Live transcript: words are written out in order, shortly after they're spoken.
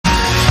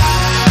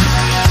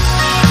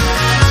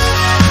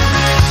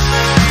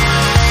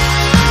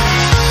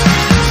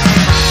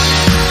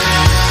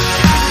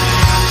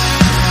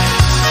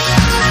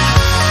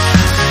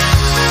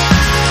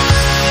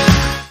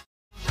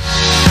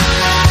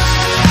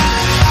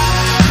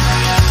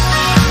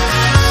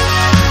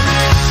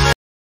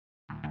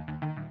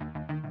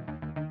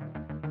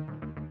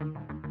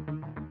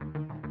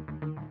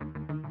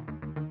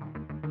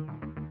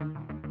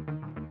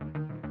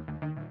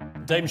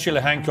Dame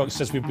Sheila Hancock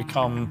says we've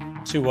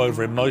become too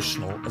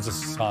over-emotional as a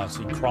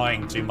society,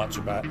 crying too much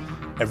about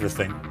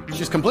everything.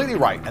 She's completely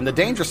right. And the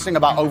dangerous thing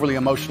about overly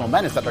emotional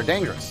men is that they're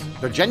dangerous.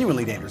 They're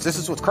genuinely dangerous. This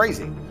is what's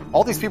crazy.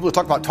 All these people who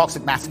talk about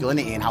toxic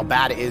masculinity and how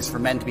bad it is for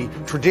men to be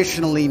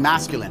traditionally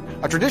masculine.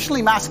 A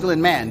traditionally masculine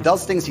man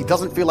does things he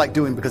doesn't feel like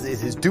doing because it is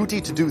his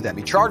duty to do them.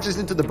 He charges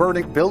into the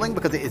burning building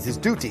because it is his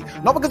duty,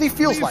 not because he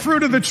feels like it.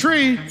 Fruit of the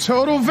tree,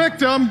 total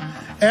victim,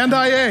 and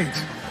I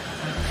ate.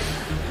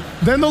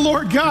 Then the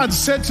Lord God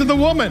said to the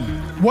woman,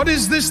 "What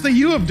is this that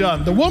you have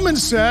done?" The woman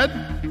said,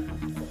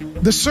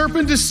 "The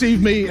serpent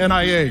deceived me and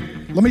I ate."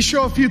 Let me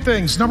show a few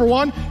things. Number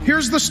one,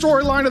 here's the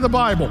storyline of the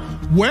Bible.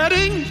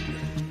 Wedding,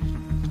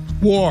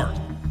 war.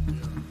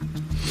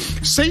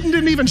 Satan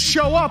didn't even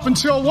show up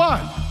until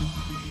what?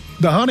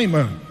 The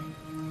honeymoon.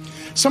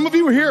 Some of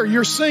you are here,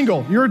 you're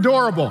single, you're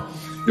adorable.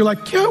 You're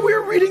like, yeah,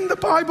 we're reading the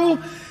Bible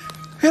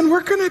and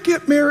we're going to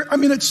get married. I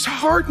mean, it's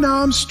hard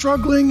now, I'm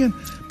struggling,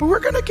 but we're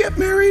going to get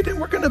married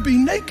and we're going to be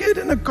naked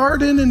in a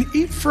garden and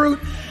eat fruit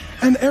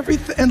and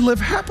everything and live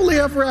happily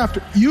ever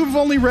after. You've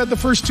only read the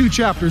first 2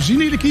 chapters. You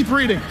need to keep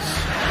reading.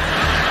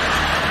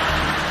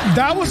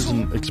 That was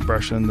an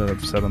expression that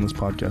I've said on this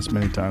podcast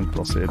many times, but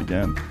I'll say it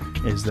again,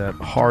 is that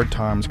hard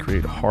times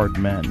create hard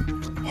men.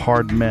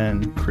 Hard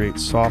men create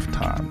soft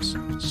times.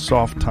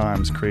 Soft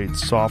times create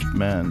soft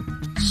men.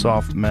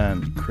 Soft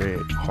men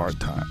create hard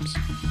times.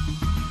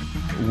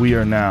 We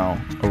are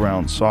now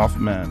around soft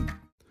men.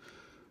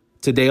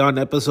 Today on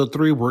episode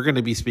 3, we're going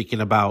to be speaking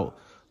about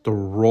the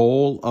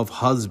role of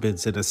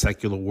husbands in a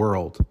secular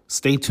world.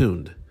 Stay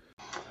tuned.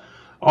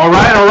 All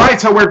right.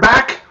 So we're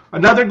back.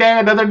 Another day,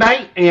 another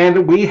night,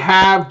 and we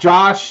have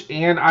Josh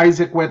and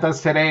Isaac with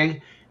us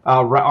today,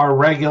 our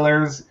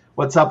regulars.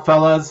 What's up,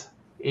 fellas?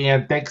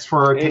 And thanks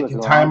for taking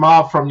time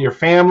off from your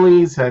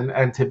families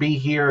and to be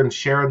here and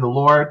share in the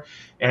Lord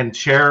and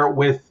share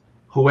with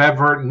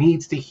whoever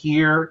needs to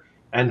hear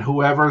and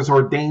whoever's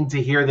ordained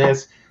to hear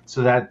this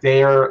so that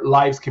their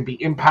lives can be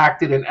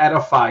impacted and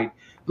edified.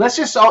 Let's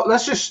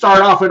just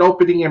start off with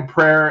opening in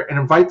prayer and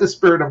invite the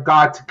Spirit of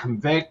God to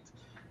convict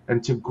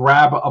and to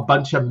grab a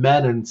bunch of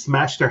men and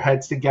smash their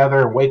heads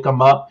together and wake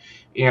them up.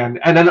 And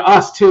then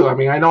us too. I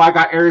mean, I know I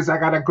got areas I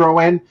got to grow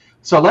in.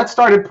 So let's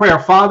start in prayer.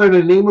 Father, in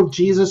the name of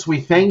Jesus, we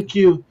thank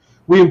you.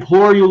 We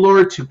implore you,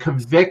 Lord, to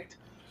convict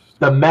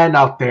the men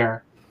out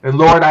there. And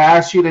Lord, I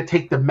ask you to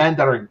take the men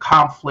that are in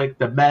conflict,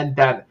 the men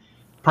that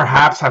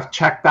perhaps have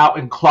checked out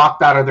and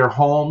clocked out of their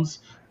homes,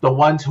 the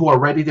ones who are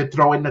ready to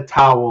throw in the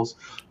towels,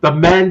 the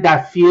men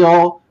that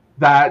feel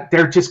that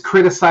they're just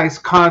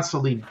criticized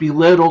constantly,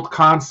 belittled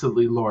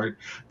constantly, Lord.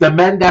 The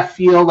men that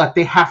feel that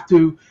they have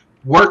to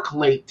work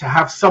late to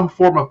have some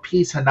form of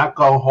peace and not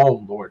go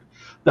home, Lord.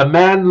 The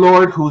man,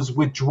 Lord, who's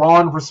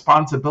withdrawn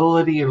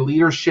responsibility and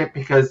leadership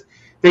because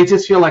they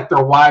just feel like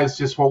their wives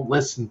just won't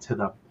listen to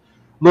them.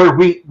 Lord,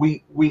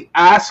 we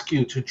ask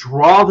you to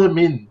draw them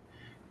in.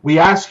 We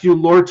ask you,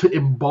 Lord, to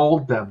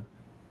embolden them,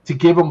 to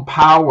give them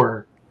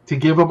power, to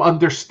give them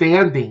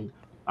understanding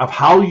of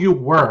how you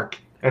work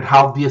and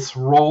how this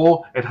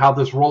role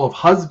of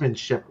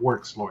husbandship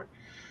works, Lord.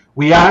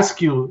 We ask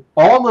you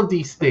all of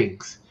these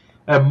things,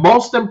 and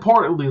most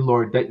importantly,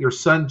 Lord, that your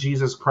Son,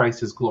 Jesus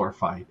Christ, is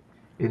glorified.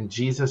 In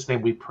Jesus'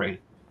 name we pray.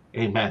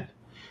 Amen.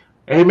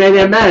 Amen,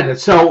 amen.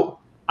 So,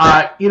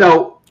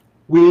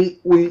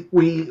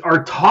 we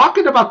are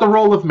talking about the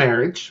role of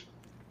marriage,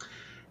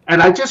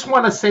 and I just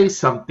want to say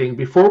something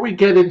before we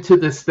get into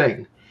this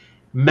thing.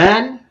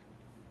 Men,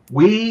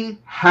 we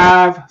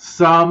have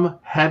some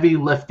heavy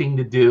lifting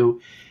to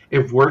do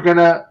if we're going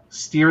to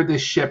steer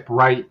this ship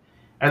right.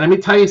 And let me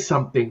tell you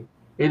something.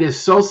 It is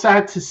so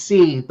sad to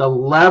see the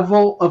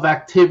level of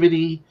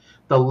activity,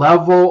 the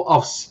level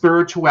of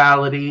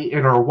spirituality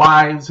in our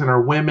wives and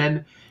our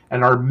women,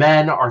 and our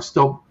men are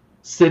still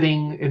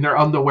sitting in their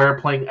underwear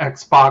playing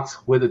Xbox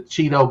with a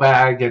Cheeto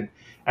bag,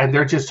 and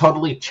they're just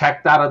totally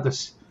checked out of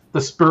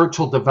the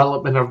spiritual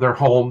development of their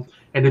home.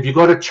 And if you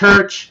go to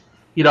church,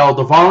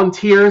 the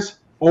volunteers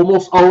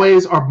almost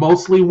always are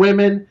mostly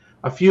women.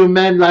 A few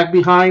men lag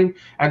behind.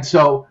 And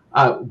so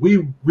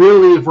we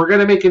really, if we're going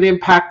to make an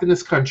impact in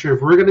this country,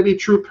 if we're going to be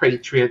true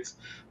patriots,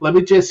 let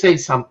me just say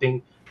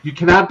something. You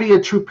cannot be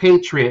a true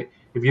patriot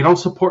if you don't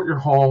support your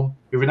home,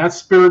 if you're not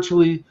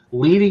spiritually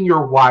leading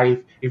your wife,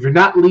 if you're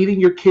not leading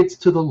your kids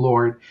to the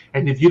Lord,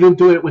 and if you don't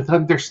do it with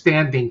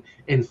understanding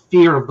and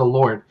fear of the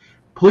Lord.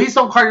 Please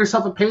don't call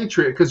yourself a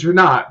patriot because you're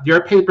not. You're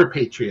a paper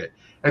patriot.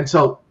 And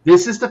so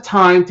this is the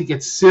time to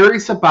get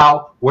serious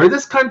about where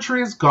this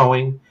country is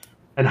going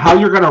and how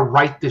you're going to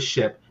right the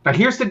ship. Now,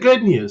 here's the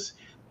good news.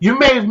 You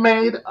may have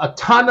made a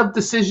ton of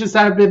decisions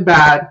that have been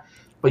bad,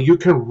 but you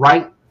can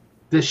right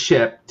this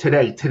ship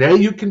today. Today,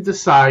 you can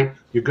decide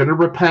you're going to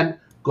repent,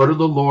 go to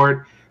the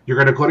Lord. You're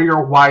going to go to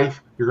your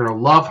wife. You're going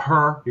to love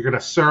her. You're going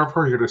to serve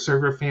her. You're going to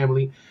serve your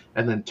family,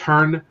 and then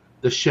turn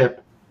the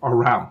ship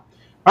around.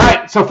 All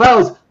right, so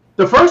fellas,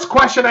 the first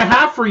question I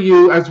have for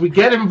you as we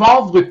get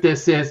involved with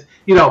this is,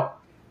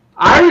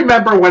 I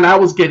remember when I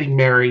was getting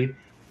married,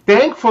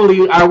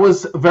 thankfully, I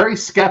was very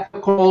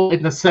skeptical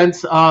in the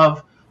sense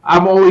of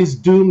I'm always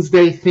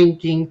doomsday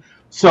thinking.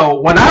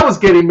 So when I was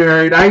getting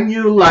married, I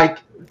knew, like,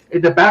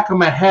 in the back of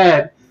my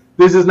head,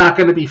 this is not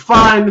going to be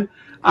fun.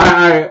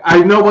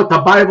 I know what the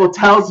Bible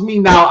tells me.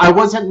 Now, I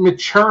wasn't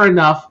mature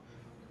enough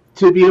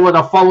to be able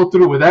to follow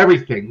through with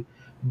everything,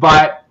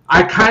 but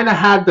I kind of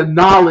had the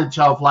knowledge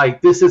of,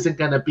 like, this isn't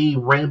going to be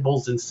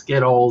rainbows and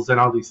Skittles and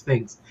all these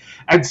things.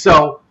 And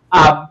so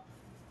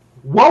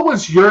what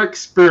was your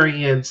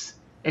experience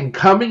in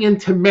coming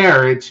into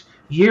marriage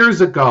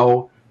years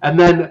ago, and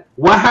then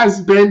what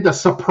has been the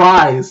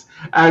surprise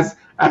as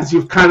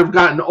you've kind of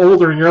gotten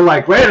older and you're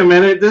like, wait a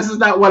minute, this is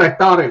not what I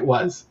thought it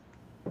was?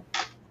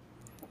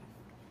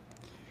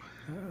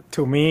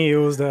 To me, it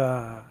was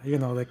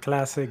the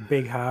classic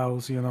big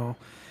house.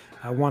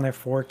 I wanted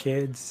 4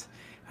 kids.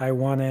 I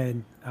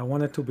wanted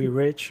to be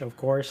rich, of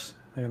course.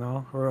 We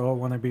all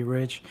want to be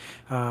rich.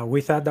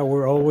 We thought that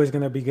we're always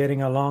going to be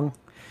getting along.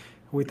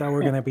 We thought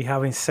we're going to be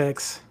having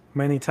sex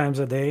many times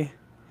a day.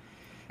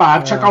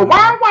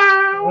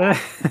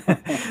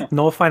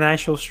 No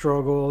financial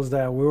struggles,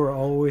 that we were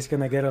always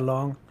going to get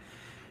along.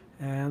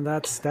 And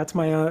that's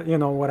my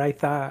what I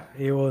thought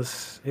it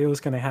was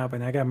going to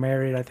happen. I got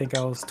married. I think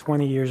I was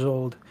 20 years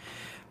old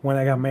when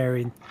I got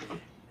married.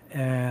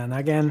 And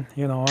again,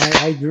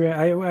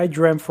 I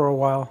dreamt for a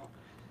while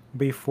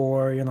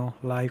before,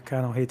 life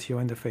kind of hits you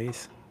in the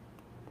face.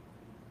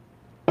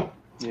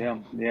 Yeah,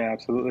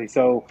 absolutely.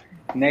 So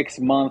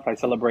next month I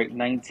celebrate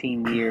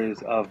 19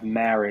 years of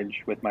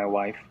marriage with my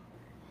wife.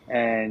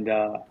 And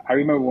I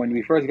remember when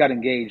we first got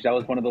engaged, I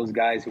was one of those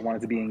guys who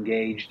wanted to be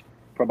engaged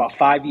for about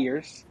 5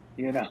 years.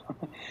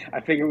 I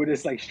figured we'd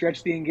just, like,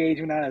 stretch the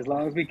engagement out as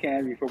long as we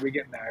can before we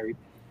get married.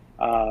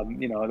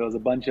 There was a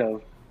bunch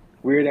of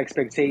weird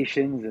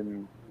expectations,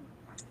 and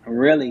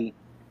really,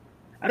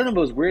 I don't know if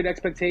it was weird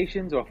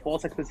expectations or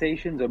false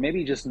expectations or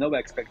maybe just no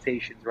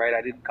expectations, right?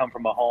 I didn't come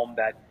from a home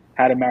that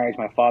had a marriage.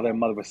 My father and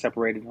mother were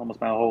separated almost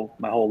my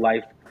whole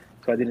life,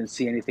 so I didn't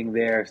see anything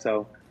there.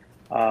 So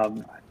I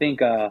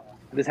think I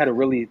just had a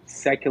really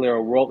secular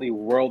or worldly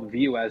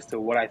worldview as to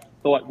what I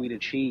thought we'd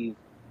achieve,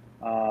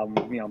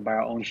 by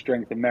our own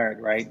strength and merit,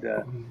 right?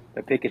 The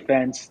picket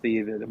fence,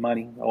 the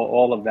money,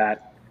 all of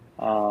that.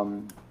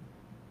 In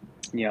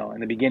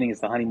the beginning, it's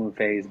the honeymoon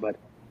phase, but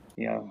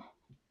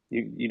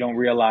you don't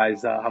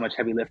realize how much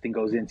heavy lifting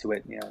goes into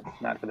it.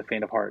 It's not for the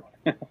faint of heart.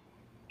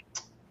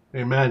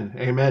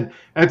 Amen.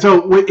 And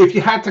so, if you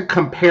had to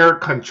compare,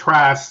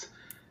 contrast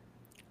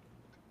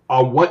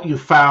on what you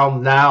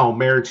found now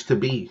marriage to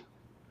be,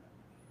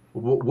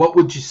 what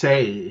would you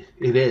say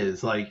it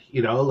is? Like,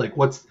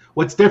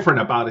 what's different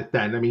about it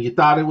then? I mean, you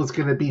thought it was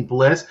going to be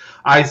bliss.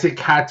 Isaac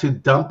had to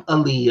dump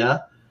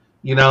Aaliyah,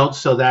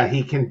 so that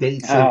he can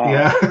date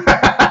Cynthia.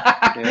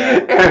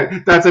 Yeah.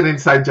 That's an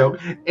inside joke.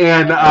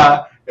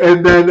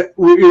 And then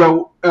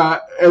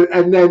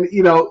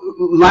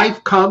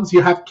life comes.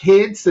 You have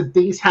kids and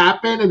things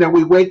happen, and then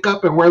we wake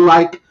up and we're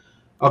like,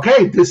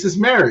 okay, this is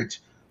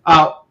marriage.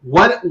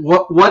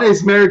 What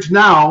is marriage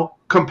now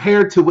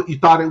compared to what you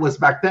thought it was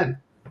back then?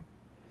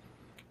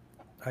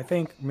 I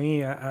think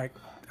I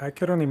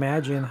couldn't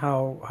imagine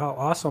how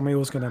awesome it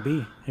was going to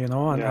be,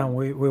 and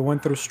we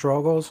went through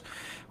struggles.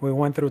 We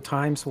went through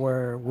times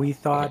where we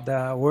thought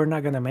that we're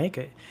not going to make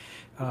it.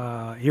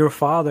 Your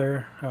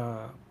father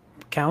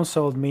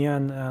counseled me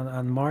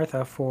and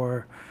Martha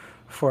for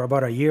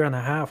about 1.5 years,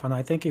 and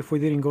I think if we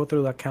didn't go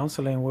through that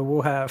counseling, we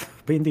would have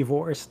been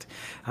divorced.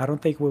 I don't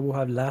think we would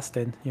have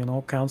lasted.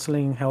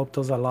 Counseling helped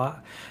us a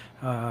lot.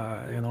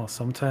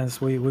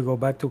 Sometimes we go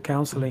back to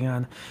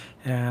counseling,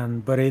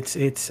 but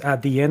it's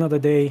at the end of the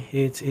day,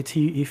 it's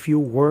if you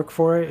work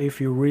for it,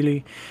 if you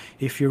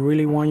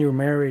really want your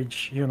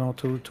marriage,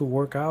 to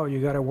work out,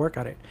 you got to work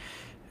at it.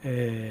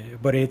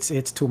 But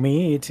it's to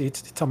me,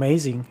 it's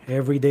amazing.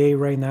 Every day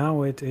right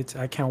now,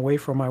 I can't wait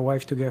for my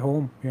wife to get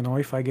home.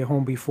 If I get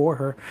home before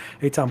her,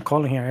 I'm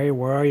calling her, hey,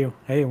 where are you?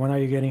 Hey, when are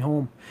you getting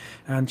home?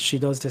 And she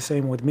does the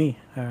same with me.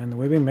 And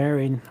we've been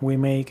married.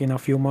 In a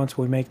few months,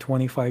 we make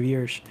 25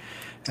 years.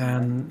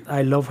 And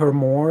I love her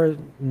more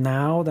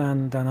now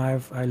than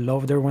I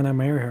loved her when I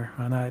married her.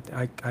 And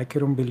I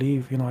couldn't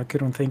believe, I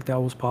couldn't think that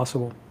was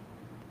possible.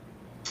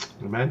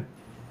 Amen.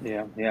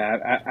 Yeah,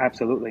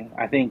 absolutely.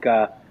 I think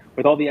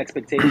with all the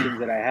expectations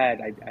that I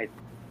had,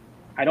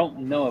 I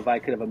don't know if I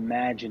could have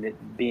imagined it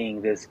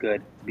being this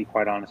good, to be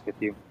quite honest with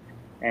you.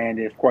 And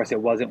of course,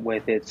 it wasn't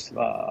with its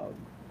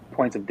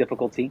points of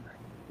difficulty.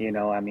 Like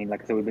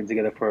I said, we've been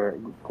together for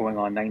going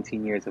on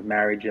 19 years of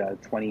marriage,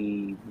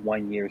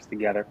 21 years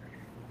together.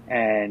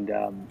 And,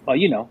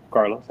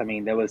 Carlos,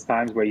 there was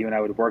times where you and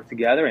I would work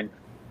together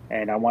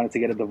and I wanted to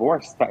get a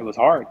divorce. It was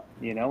hard,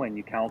 and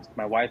you counseled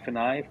my wife and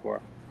I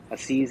for a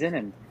season,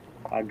 and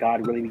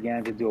God really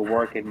began to do a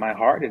work in my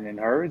heart and in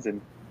hers.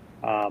 And,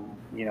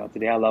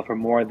 today I love her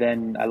more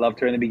than I loved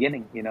her in the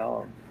beginning.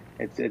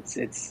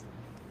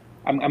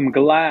 I'm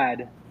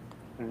glad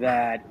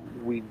that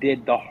we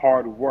did the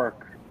hard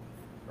work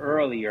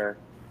earlier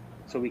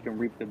so we can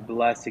reap the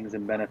blessings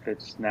and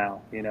benefits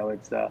now.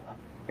 It's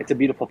a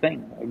beautiful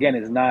thing. Again,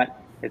 it's not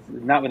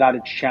without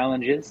its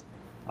challenges,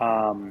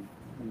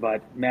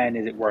 but man,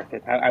 is it worth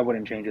it. I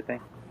wouldn't change a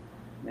thing.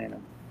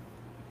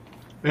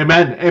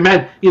 Amen.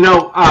 Amen.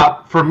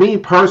 For me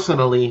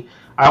personally,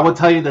 I will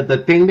tell you that the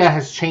thing that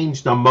has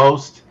changed the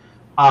most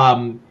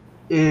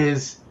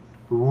is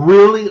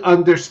really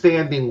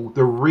understanding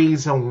the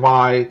reason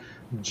why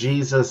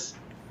Jesus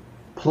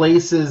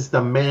places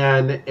the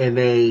man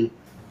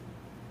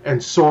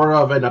and sort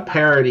of in a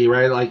parody,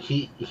 right? Like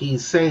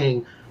he's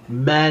saying,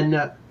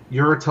 men,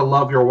 you're to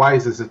love your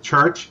wives as a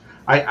church.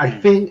 I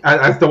think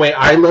as the way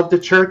I love the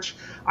church,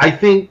 I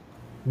think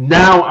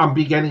now I'm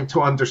beginning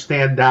to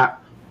understand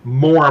that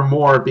more and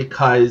more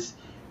because,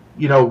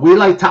 we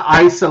like to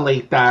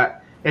isolate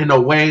that in a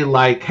way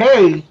like,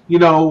 hey,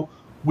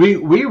 we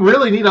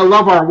really need to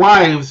love our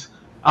wives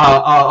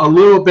a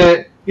little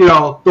bit,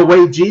 the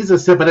way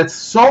Jesus did, but it's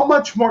so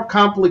much more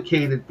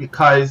complicated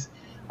because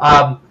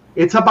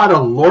it's about a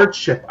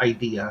lordship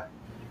idea.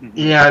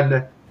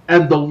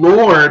 And the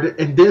Lord,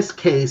 in this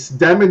case,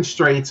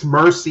 demonstrates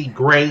mercy,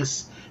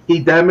 grace. He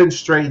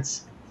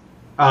demonstrates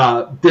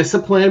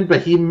discipline,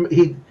 but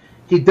he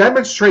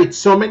demonstrates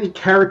so many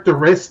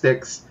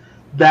characteristics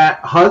that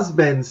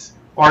husbands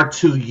are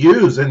to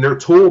use in their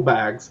tool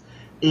bags,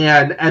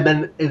 and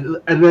then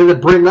to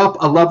bring up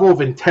a level of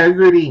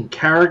integrity and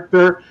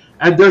character.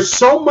 And there's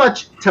so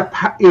much to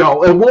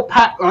and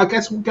I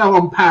guess we'll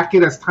unpack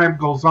it as time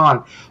goes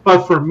on.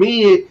 But for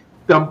me,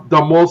 the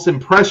most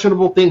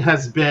impressionable thing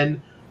has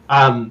been,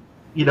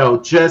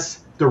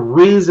 just the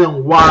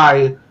reason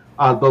why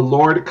the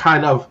Lord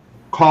kind of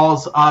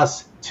calls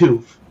us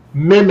to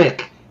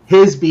mimic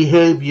His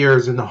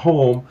behaviors in the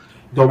home,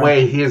 the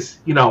way He's,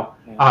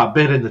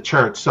 been in the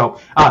church. So,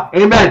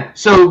 amen.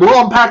 So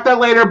we'll unpack that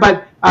later.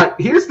 But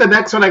here's the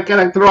next one I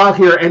can throw out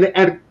here,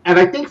 and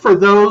I think for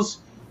those.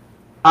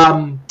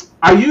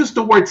 I use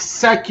the word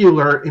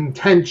secular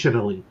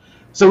intentionally.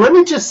 So let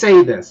me just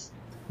say this.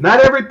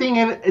 Not everything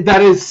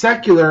that is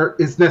secular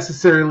is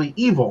necessarily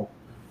evil.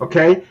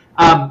 Okay?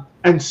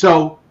 And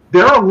so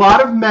there are a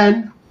lot of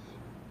men,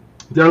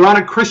 there are a lot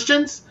of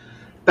Christians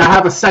that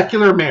have a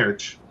secular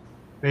marriage.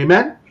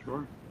 Amen?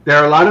 Sure. There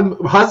are a lot of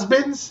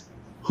husbands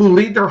who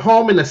lead their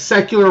home in a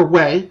secular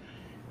way.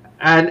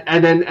 And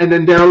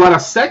then there are a lot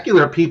of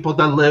secular people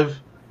that live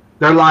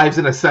their lives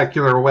in a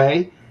secular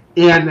way.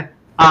 And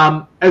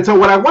so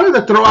what I wanted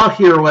to throw out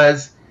here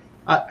was,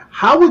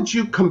 how would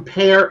you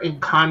compare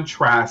and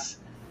contrast,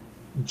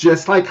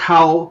 just like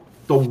how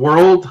the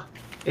world,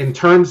 in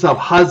terms of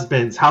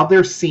husbands, how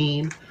they're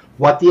seen,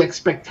 what the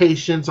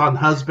expectations on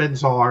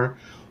husbands are,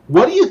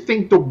 what do you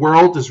think the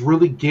world is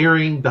really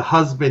gearing the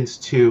husbands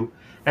to,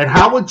 and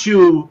how would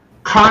you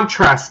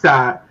contrast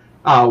that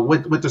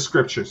with the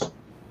scriptures?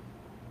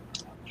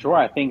 Sure,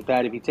 I think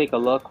that if you take a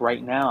look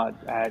right now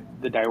at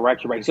the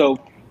direction, right, so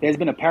there's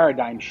been a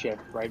paradigm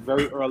shift, right?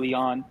 Very early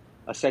on,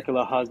 a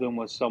secular husband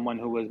was someone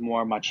who was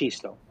more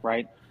machisto,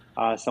 right?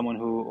 Someone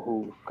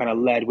who kind of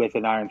led with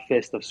an iron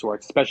fist of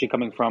sorts, especially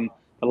coming from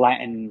the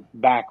Latin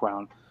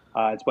background.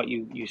 It's what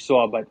you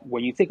saw. But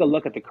when you take a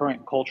look at the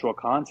current cultural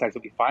context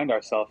that we find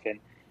ourselves in,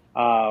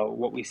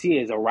 what we see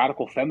is a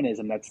radical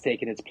feminism that's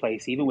taken its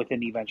place, even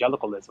within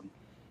evangelicalism,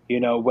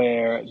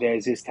 where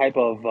there's this type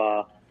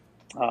of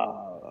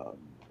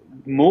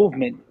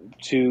movement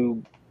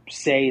to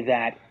say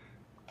that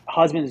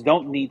husbands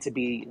don't need to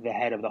be the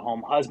head of the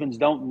home. Husbands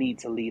don't need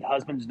to lead.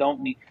 Husbands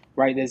don't need,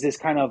 right? There's this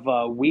kind of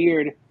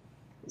weird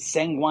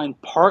sanguine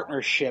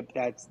partnership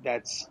that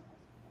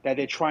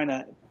they're trying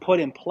to put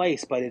in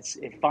place, but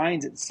it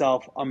finds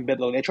itself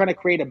unbiblical. They're trying to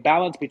create a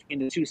balance between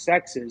the two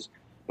sexes,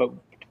 but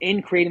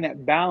in creating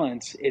that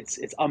balance, it's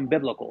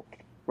unbiblical,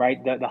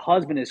 right? The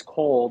husband is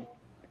called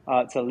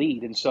to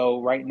lead. And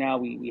so right now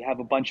we have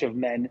a bunch of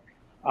men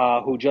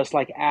who, just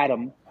like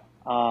Adam,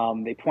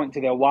 they point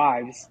to their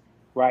wives,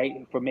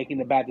 right, for making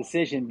the bad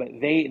decision, but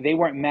they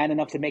weren't man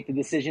enough to make the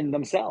decision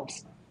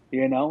themselves.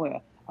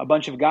 A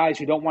bunch of guys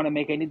who don't want to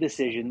make any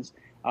decisions,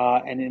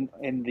 and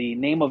in the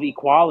name of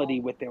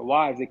equality with their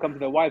wives, they come to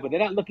their wife, but they're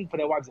not looking for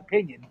their wife's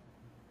opinion.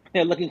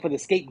 They're looking for the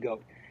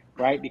scapegoat,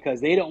 right,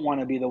 because they don't want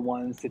to be the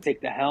ones to take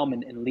the helm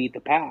and lead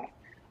the path.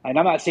 And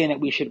I'm not saying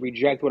that we should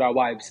reject what our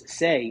wives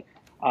say,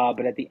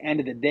 but at the end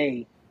of the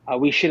day,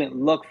 we shouldn't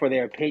look for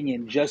their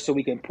opinion just so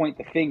we can point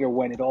the finger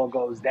when it all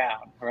goes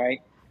down,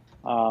 right?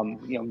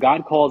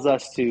 God calls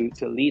us to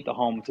lead the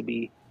home, to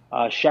be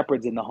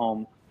shepherds in the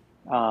home.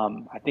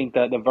 I think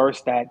the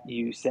verse that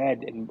you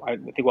said, and I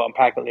think we'll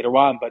unpack it later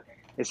on, but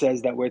it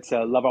says that we're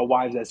to love our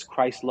wives as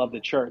Christ loved the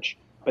church.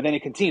 But then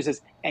it continues, it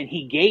says, and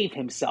He gave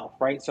Himself,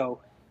 right?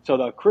 So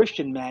the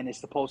Christian man is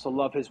supposed to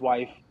love his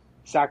wife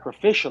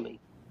sacrificially,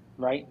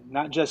 right?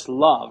 Not just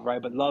love,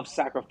 right? But love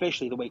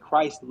sacrificially, the way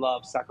Christ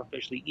loved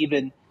sacrificially,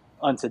 even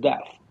unto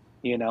death,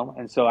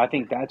 And so I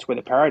think that's where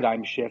the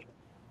paradigm shift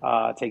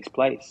takes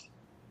place.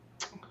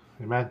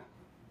 Amen.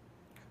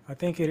 I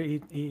think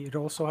it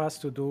also has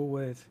to do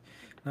with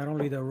not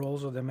only the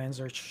roles of the men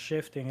are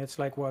shifting. It's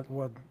like what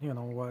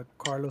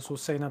Carlos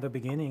was saying at the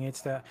beginning.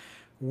 It's that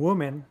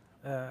women,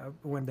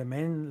 when the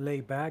men lay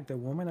back, the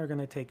women are going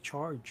to take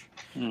charge.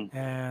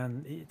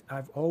 And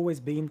I've always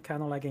been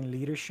kind of like in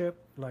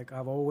leadership, Like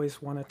I've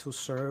always wanted to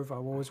serve.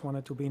 I've always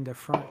wanted to be in the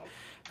front,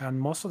 and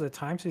most of the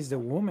times it's the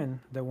woman,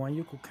 the one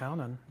you could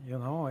count on. You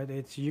know,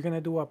 it's you're gonna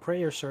do a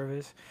prayer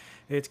service,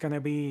 it's gonna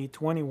be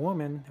 20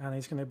 women, and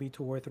it's gonna be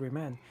 2 or 3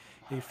 men.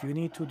 If you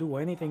need to do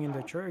anything in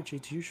the church,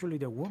 it's usually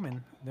the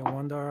women, the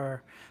one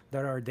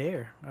that are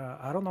there.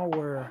 I don't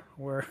know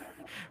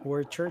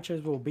where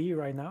churches will be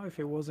right now if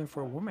it wasn't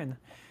for women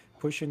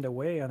pushing the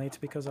way, and it's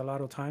because a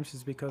lot of times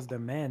it's because the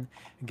men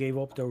gave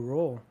up the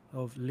role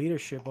of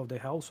leadership of the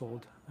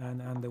household,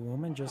 and the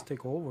women just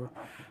take over.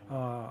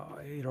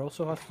 It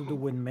also has to do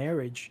with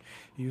marriage.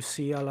 You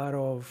see a lot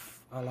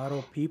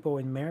of people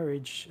in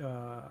marriage,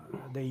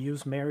 they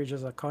use marriage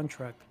as a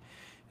contract.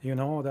 You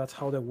know, that's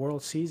how the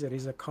world sees it,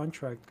 is a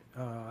contract.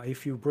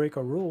 If you break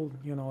a rule,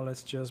 you know,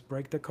 let's just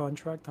break the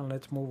contract and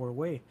let's move our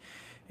way.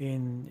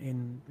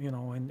 In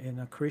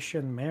a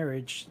Christian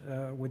marriage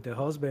with the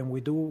husband, we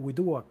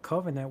do a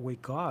covenant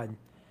with God.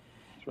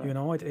 Right. You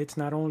know, it's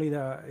not only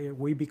that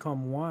we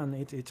become one.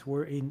 It's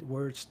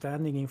we're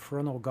standing in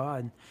front of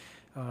God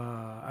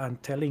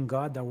and telling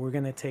God that we're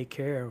gonna take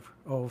care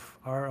of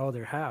our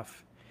other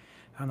half.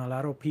 And a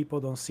lot of people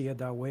don't see it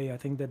that way. I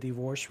think the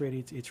divorce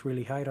rate it's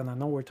really high, and I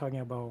know we're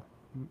talking about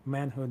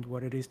manhood,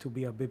 what it is to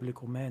be a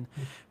biblical man,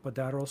 but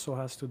that also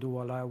has to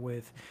do a lot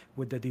with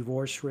the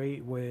divorce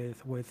rate,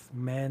 with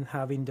men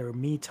having their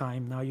me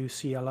time. Now you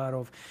see a lot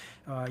of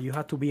you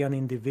have to be an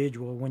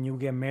individual when you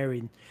get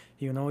married.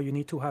 You know, you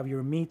need to have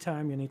your me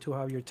time, you need to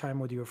have your time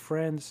with your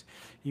friends,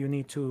 you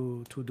need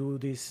to do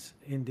these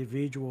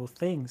individual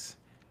things,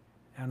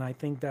 and I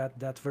think that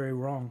that's very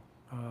wrong.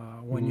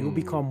 When you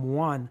become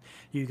one,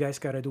 you guys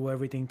got to do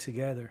everything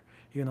together.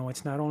 You know,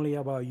 it's not only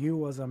about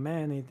you as a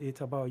man,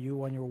 it's about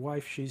you and your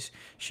wife.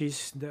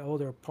 She's the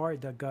other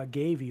part that God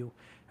gave you.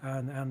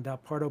 And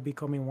that part of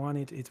becoming one,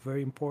 it's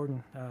very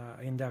important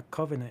in that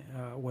covenant.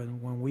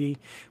 When we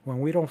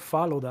don't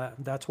follow that,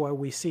 that's why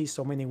we see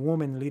so many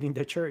women leading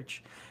the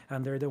church.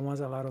 And they're the ones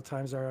a lot of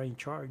times that are in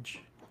charge.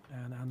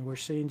 And we're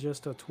seeing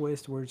just a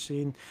twist. We're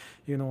seeing,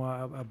 you know,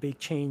 a big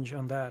change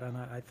on that. And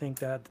I think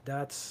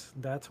that's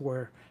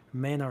where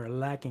men are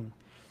lacking.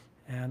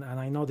 And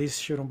I know this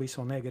shouldn't be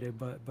so negative,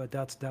 but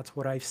that's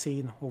what I've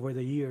seen over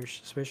the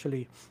years,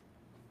 especially.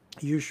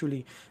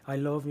 Usually I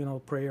love, you know,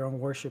 prayer and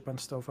worship and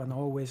stuff, and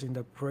always in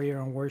the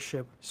prayer and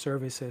worship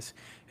services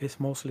it's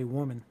mostly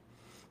women,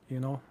 you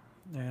know,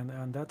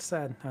 and that's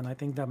sad. And I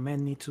think that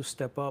men need to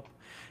step up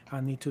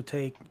and need to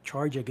take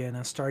charge again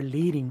and start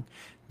leading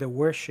the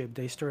worship.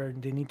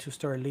 They need to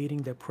start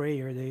leading the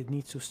prayer. They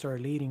need to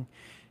start leading,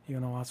 you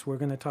know, as we're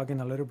going to talk in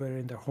a little bit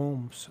in their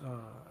homes,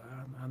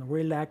 and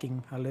we're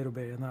lacking a little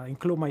bit, and I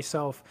include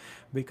myself,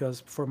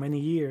 because for many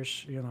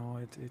years, you know,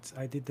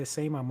 I did the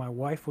same, and my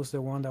wife was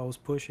the one that was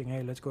pushing,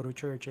 hey, let's go to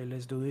church, hey,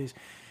 let's do this.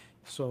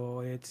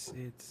 So it's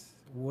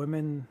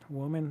women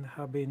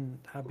have been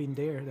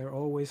there. They're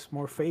always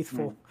more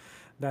faithful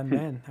than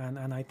men,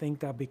 and I think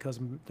that because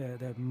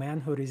the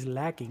manhood is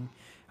lacking,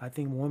 I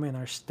think women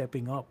are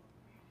stepping up.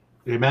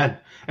 Amen.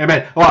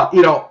 Well,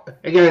 you know,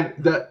 again,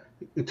 to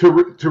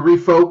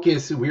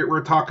refocus,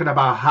 we're talking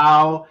about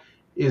how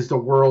is the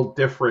world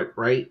different,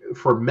 right?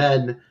 For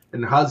men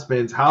and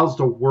husbands, how's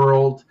the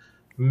world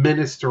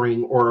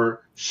ministering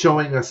or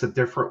showing us a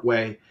different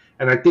way?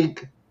 And I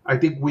think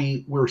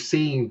we're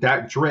seeing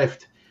that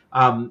drift.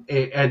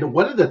 And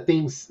one of the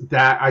things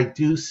that I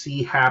do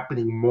see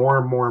happening more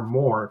and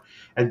more,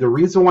 and the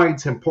reason why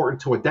it's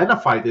important to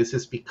identify this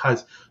is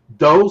because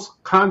those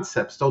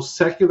concepts, those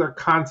secular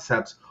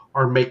concepts,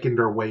 are making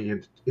their way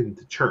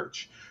into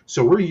church.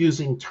 So we're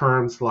using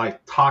terms like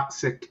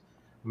toxic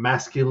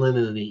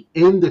masculinity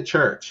in the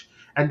church.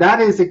 And that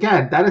is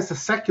a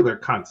secular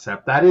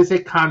concept. That is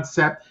a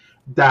concept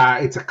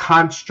that it's a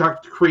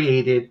construct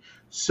created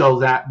so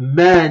that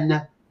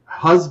men,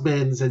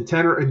 husbands in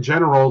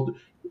general,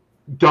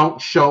 don't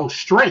show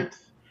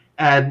strength.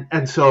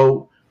 And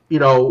so, you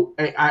know,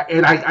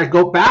 I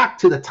go back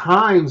to the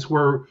times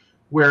where,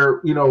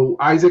 you know,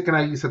 Isaac and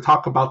I used to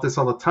talk about this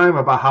all the time,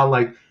 about how,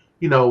 like,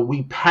 you know,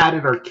 we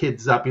patted our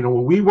kids up. You know,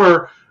 when we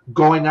were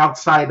going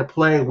outside to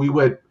play, we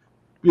would,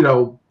 you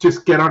know,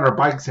 just get on our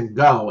bikes and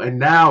go. And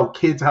now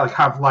kids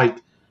have like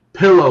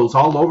pillows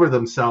all over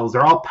themselves.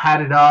 They're all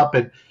padded up,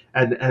 and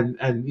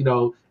you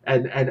know,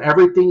 and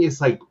everything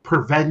is like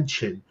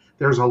prevention.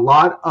 There's a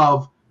lot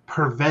of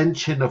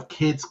prevention of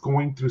kids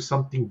going through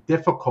something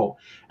difficult.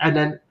 And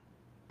then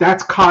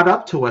that's caught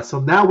up to us.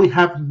 So now we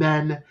have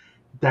men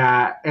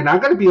that, and I'm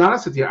going to be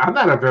honest with you, I'm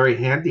not a very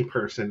handy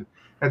person.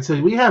 And so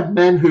we have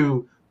men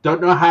who don't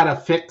know how to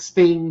fix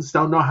things,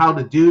 don't know how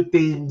to do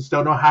things,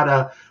 don't know how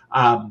to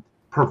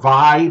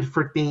provide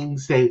for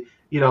things. They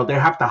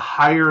have to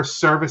hire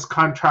service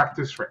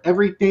contractors for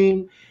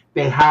everything.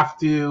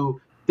 It's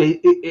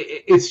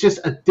just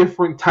a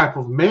different type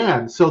of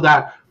man. So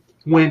that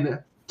when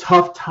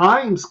tough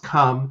times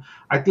come,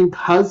 I think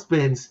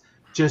husbands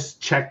just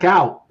check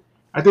out.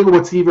 I think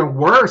what's even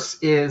worse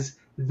is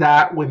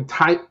that when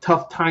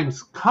tough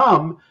times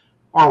come,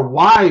 our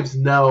wives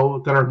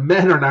know that our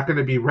men are not going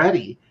to be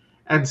ready.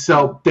 And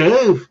so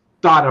they've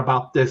thought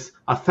about this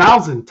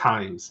 1,000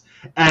 times.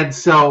 And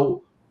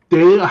so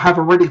they have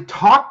already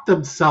talked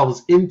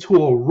themselves into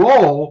a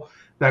role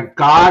that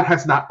God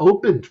has not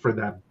opened for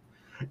them.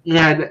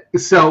 And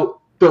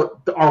so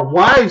our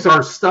wives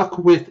are stuck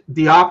with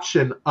the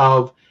option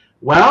of,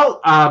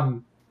 well,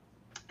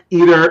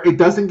 either it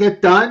doesn't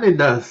get done and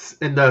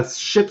the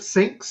ship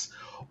sinks,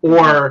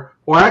 or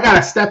I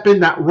gotta step in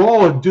that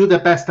role and do the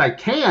best I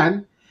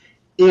can.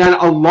 And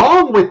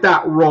along with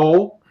that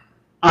role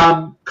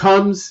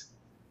comes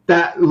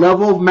that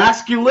level of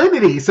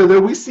masculinity. So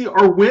that we see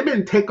our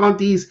women take on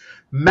these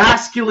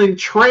masculine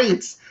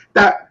traits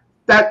that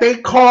they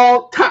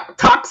call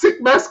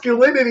toxic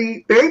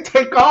masculinity. They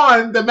take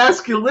on the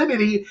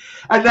masculinity,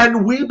 and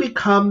then we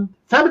become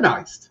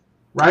feminized,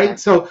 right?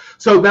 So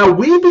now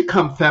we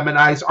become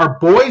feminized. Our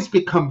boys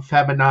become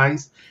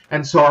feminized,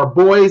 and so our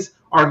boys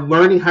are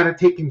learning how to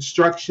take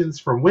instructions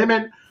from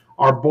women.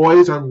 Our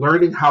boys are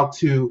learning how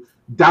to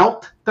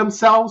doubt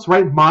themselves,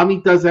 right? Mommy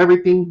does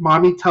everything.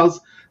 Mommy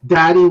tells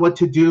daddy what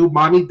to do.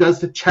 Mommy does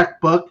the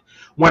checkbook.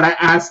 When I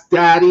ask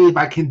daddy if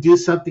I can do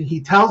something,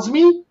 he tells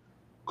me,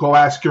 go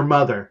ask your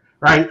mother,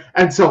 right?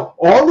 And so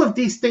all of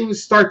these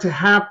things start to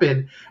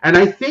happen. And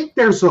I think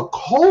there's a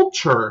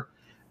culture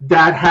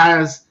that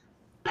has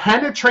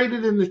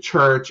penetrated in the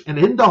church and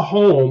in the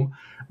home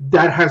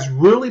that has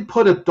really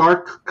put a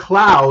dark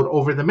cloud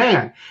over the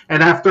man.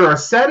 And after a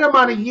set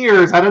amount of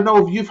years, I don't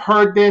know if you've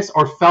heard this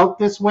or felt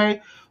this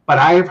way, but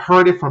I have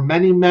heard it from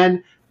many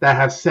men that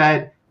have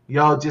said,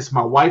 yo, just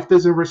my wife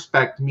doesn't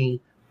respect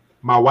me.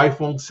 My wife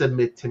won't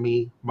submit to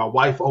me. My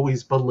wife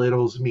always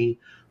belittles me.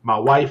 My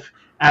wife,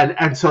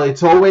 and so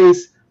it's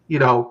always,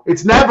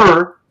 it's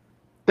never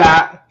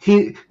that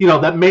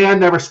that man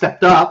never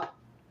stepped up.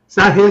 It's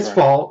not his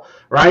fault,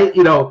 right?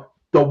 The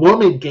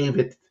woman gave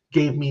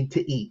me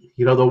to eat.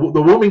 The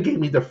woman gave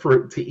me the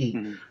fruit to eat,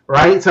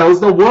 right? So it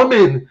was the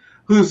woman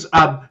who's,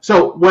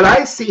 so what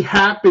I see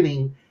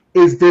happening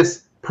is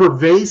this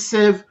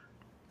pervasive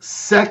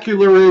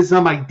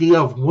secularism idea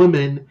of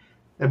women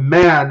and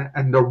man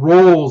and the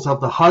roles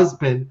of the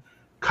husband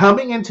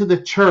coming into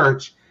the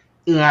church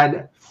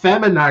and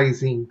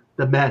feminizing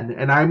the men.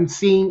 And I'm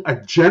seeing a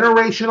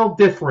generational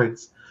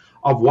difference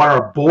of what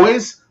our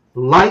boys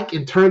like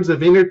in terms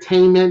of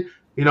entertainment.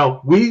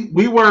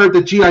 We were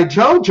the G.I.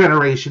 Joe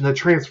generation, the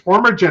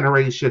Transformer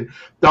generation,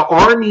 the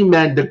Army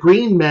men, the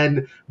Green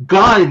men,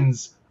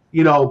 guns,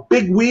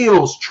 big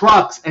wheels,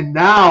 trucks, and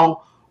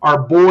now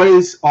our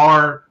boys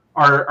are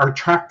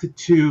attracted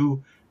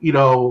to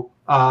Will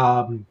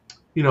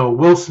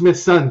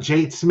Smith's son,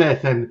 Jade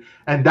Smith, and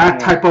that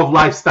type of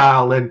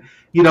lifestyle, and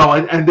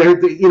they're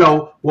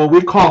what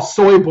we call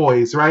soy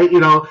boys, right?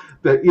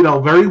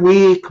 Very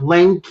weak,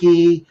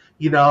 lanky,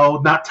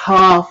 not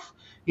tough,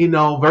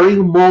 very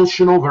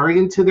emotional, very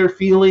into their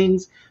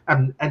feelings,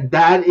 and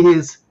that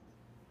is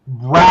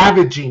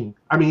ravaging.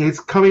 I mean,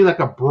 it's coming like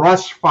a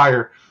brush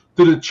fire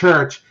through the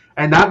church,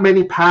 and not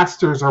many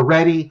pastors are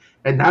ready,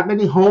 and not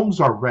many homes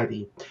are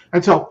ready.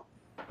 And so,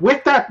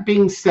 with that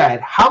being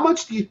said, how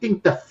much do you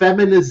think the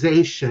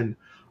feminization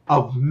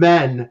of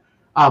men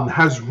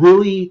has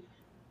really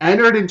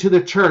entered into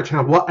the church,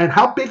 and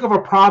how big of a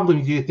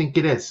problem do you think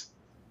it is?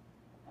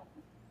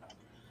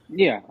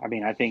 Yeah, I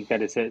mean, I think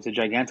that it's a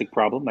gigantic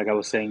problem. Like I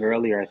was saying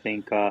earlier, I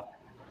think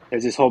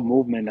there's this whole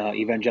movement,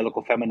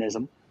 evangelical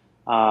feminism.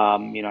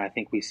 I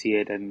think we see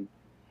it, and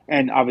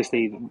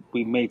obviously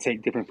we may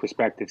take different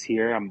perspectives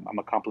here. I'm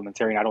a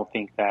complementarian. I don't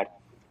think that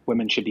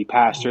women should be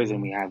pastors,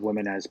 and we have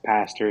women as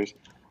pastors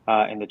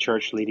in the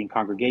church leading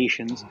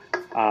congregations.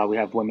 We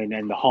have women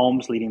in the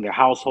homes leading their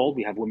household.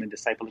 We have women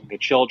discipling their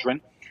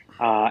children,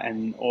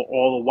 and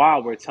all the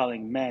while we're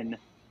telling men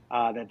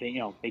that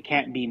they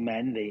can't be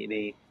men.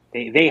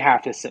 They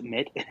have to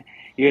submit,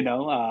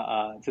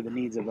 to the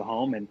needs of the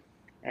home,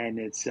 and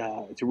it's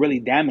really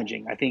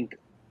damaging. I think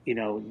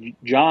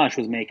Josh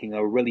was making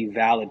a really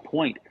valid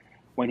point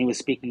when he was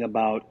speaking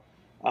about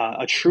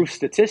a true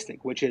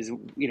statistic, which is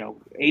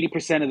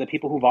 80% of the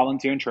people who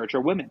volunteer in church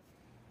are women.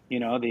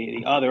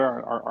 The other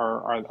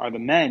are the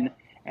men,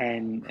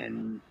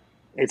 and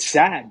it's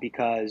sad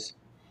because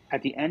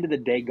at the end of the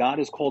day, God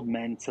has called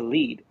men to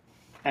lead.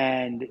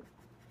 And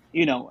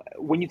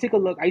when you take a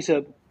look,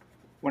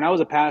 when I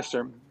was a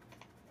pastor,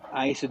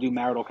 I used to do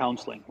marital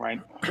counseling,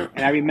 right?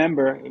 And I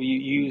remember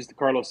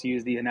Carlos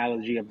used the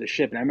analogy of the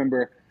ship, and I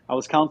remember I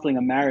was counseling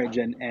a marriage,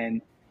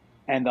 and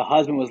the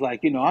husband was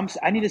like,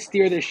 I need to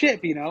steer the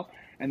ship,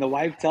 and the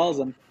wife tells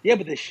him, yeah,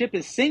 but the ship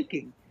is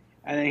sinking.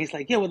 And then he's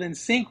like, yeah, well then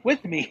sink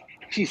with me.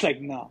 She's like,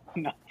 no,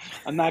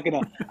 I'm not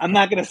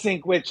gonna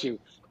sink with you.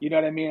 You know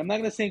what I mean? I'm not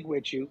gonna sink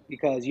with you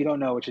because you don't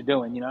know what you're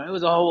doing. It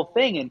was a whole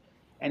thing,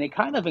 and it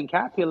kind of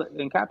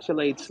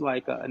encapsulates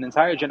like an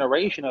entire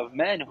generation of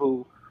men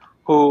who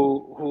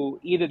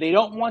either they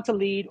don't want to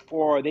lead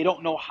or they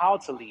don't know how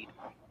to lead.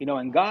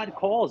 And God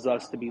calls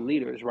us to be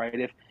leaders,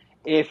 right?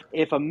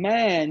 If a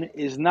man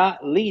is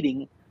not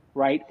leading,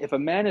 right? If a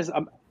man is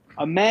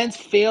a man's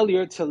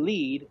failure to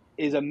lead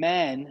is a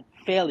man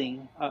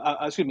failing.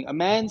 A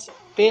man's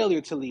failure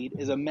to lead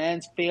is a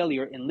man's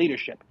failure in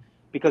leadership,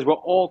 because we're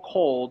all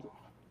called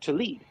to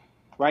lead,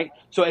 right?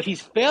 So if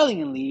he's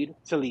failing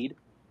to lead,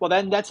 well,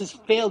 then that's his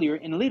failure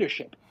in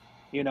leadership.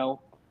 You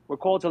know, we're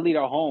called to lead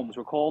our homes.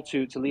 We're called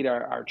to lead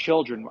our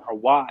children, our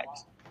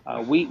wives.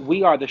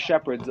 We are the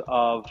shepherds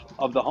of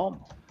the home.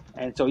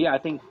 And so, yeah, I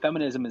think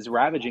feminism is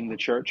ravaging the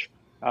church.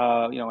 You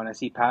know, when I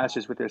see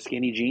pastors with their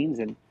skinny jeans,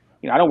 and,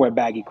 you know, I don't wear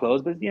baggy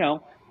clothes, but, you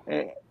know,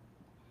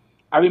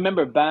 I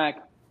remember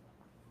back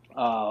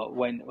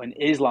when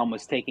Islam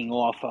was taking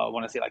off, I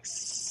want to say like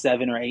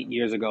 7 or 8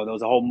 years ago, there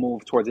was a whole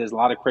move towards Islam.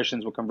 A lot of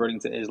Christians were converting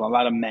to Islam. A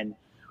lot of men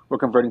were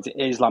converting to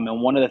Islam.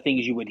 And one of the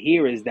things you would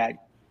hear is that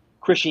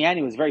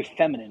Christianity was very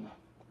feminine.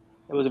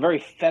 It was a very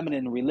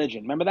feminine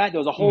religion. Remember that? There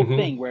was a whole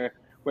thing where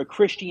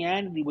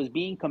Christianity was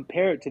being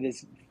compared to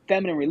this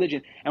feminine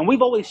religion. And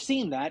we've always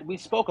seen that. We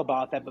spoke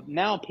about that. But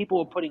now people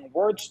were putting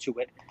words to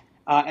it.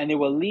 And they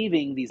were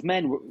leaving, these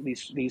men,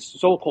 these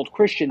so-called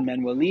Christian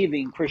men were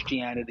leaving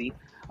Christianity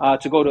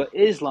to go to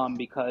Islam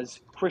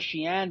because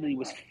Christianity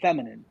was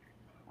feminine.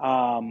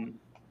 And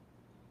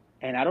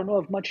I don't know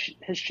if much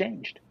has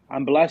changed.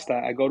 I'm blessed.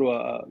 I go to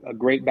a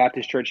great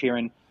Baptist church here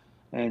in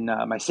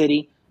my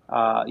city.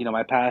 You know,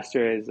 my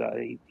pastor is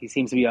he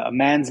seems to be a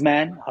man's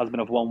man, husband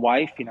of one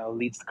wife. You know,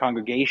 leads the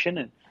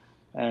congregation,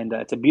 and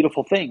it's a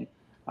beautiful thing.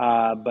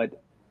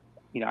 But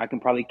you know, I can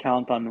probably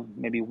count on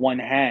maybe one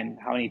hand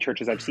how many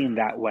churches I've seen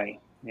that way.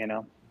 You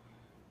know.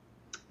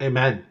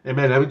 Amen.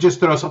 Amen. I would just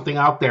throw something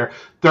out there.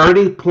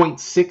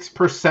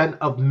 30.6%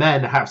 of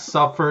men have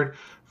suffered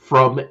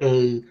from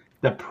a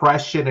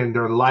depression in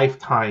their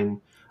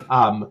lifetime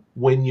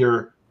when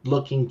you're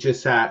looking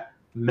just at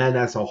men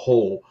as a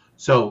whole.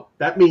 So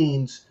that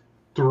means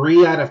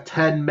 3 out of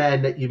 10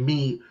 men that you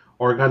meet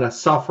are going to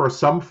suffer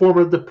some form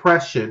of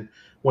depression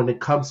when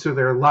it comes to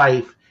their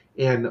life.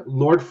 And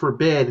Lord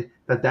forbid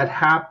that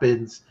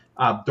happens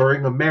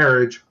during a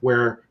marriage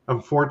where,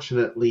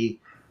 unfortunately,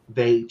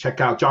 they check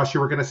out. Josh,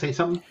 you were going to say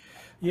something?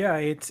 Yeah,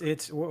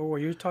 it's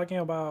what you're talking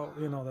about.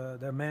 You know,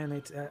 the men.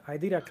 It's I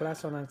did a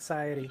class on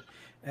anxiety,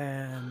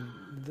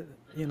 and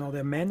you know,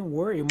 the men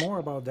worry more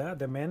about that.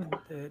 The men,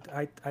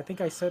 I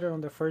think I said it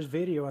on the first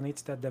video, and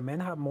it's that the men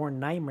have more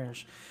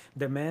nightmares.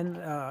 The men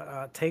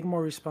take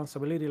more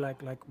responsibility.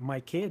 Like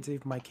my kids,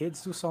 if my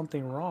kids do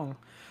something wrong,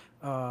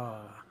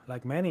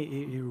 like many,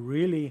 it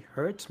really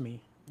hurts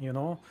me. You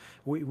know,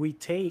 we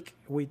take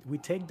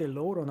the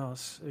load on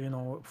us, you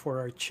know, for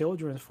our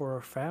children, for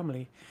our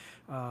family,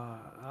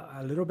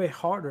 a little bit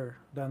harder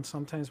than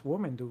sometimes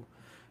women do,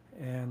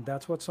 and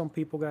that's what some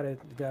people gotta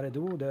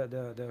do.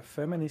 The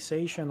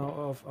feminization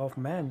of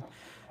men.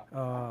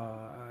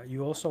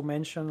 You also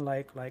mentioned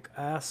like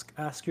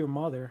ask your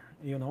mother.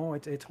 You know,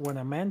 it's when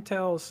a man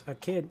tells a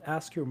kid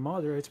ask your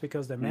mother, it's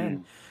because the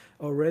man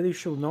already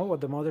should know what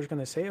the mother's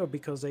going to say, or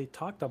because they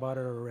talked about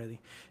it already.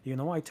 You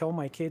know, I tell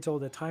my kids all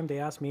the time, they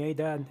ask me, hey,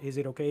 Dad, is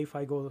it okay if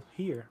I go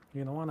here?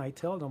 You know, and I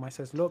tell them, I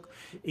says, look,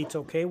 it's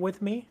okay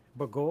with me,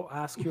 but go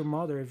ask your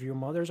mother. If your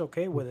mother's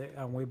okay with it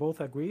and we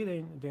both agree,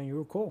 then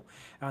you're cool.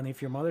 And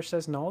if your mother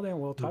says no, then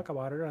we'll talk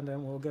about it and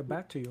then we'll get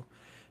back to you.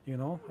 You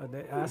know,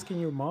 asking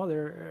your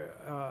mother,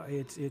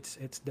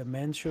 it's the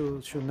men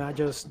should not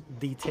just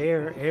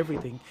deter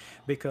everything,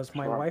 because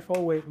my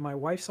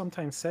wife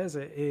sometimes says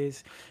it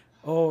is,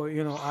 oh,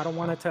 you know, I don't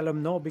want to tell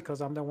him no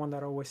because I'm the one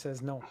that always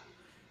says no.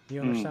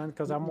 You understand?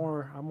 Because I'm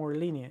more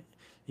lenient,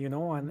 you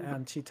know,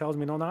 and she tells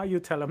me, no, now you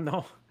tell him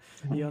no.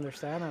 You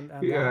understand? And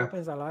that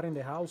happens a lot in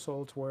the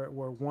households where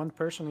one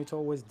person is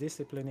always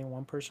disciplining,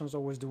 one person's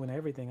always doing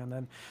everything, and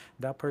then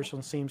that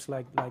person seems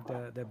like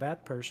the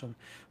bad person.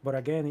 But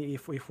again,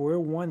 if we're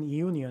one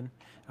union,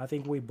 I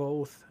think we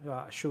both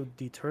should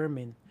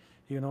determine,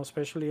 you know,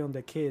 especially on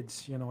the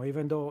kids, you know,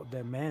 even though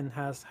the man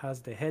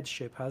has the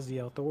headship, has the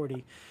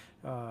authority,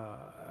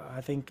 I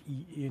think,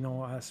 you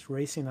know, as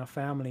raising a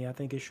family, I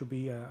think it should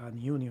be a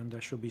union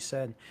that should be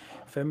said.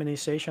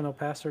 Feminization of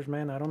pastors,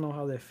 man, I don't know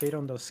how they fit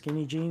on those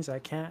skinny jeans. I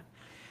can't.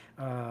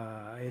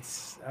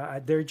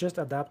 They're just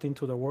adapting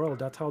to the world.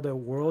 That's how the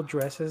world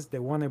dresses. They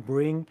want to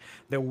bring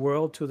the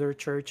world to their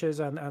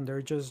churches, and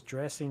they're just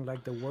dressing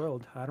like the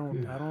world. I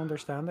don't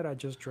understand it. I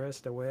just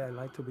dress the way I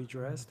like to be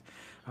dressed.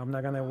 I'm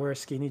not gonna wear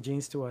skinny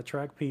jeans to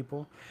attract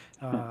people.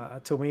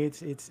 To me,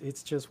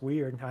 it's just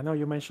weird. I know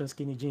you mentioned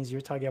skinny jeans.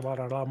 You're talking about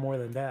a lot more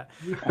than that.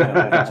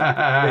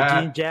 The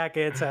jean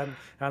jackets and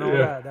all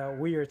that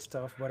weird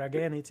stuff. But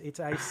again,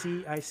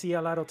 I see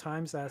a lot of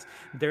times as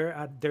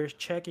they're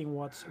checking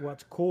what's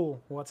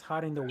cool, what's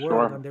hot in the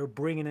world, and they're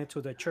bringing it to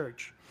the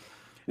church.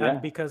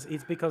 And because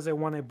they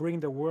want to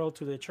bring the world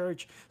to the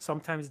church,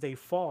 sometimes they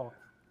fall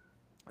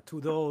to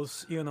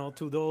those, you know,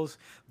 to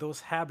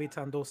those habits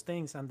and those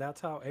things, and that's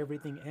how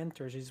everything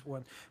enters. Is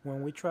when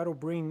we try to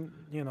bring,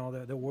 you know,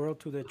 the world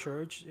to the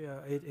church,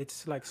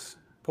 it's like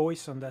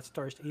poison that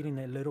starts eating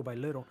it little by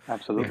little.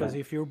 Absolutely. Because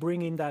if you're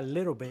bringing that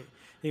little bit,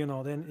 you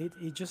know, then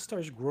it just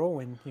starts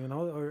growing, you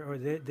know, or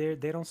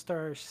they don't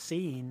start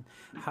seeing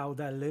how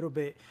that little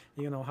bit,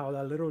 you know, how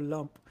that little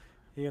lump,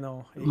 you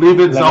know,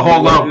 leavens the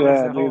whole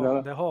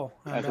lump. The whole.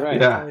 That's right.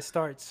 That's how it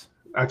starts.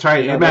 That's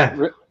right.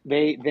 Amen.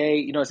 They,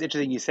 you know, it's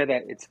interesting you said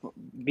that. It's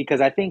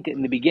because I think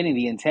in the beginning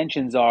the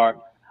intentions are,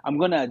 I'm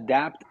going to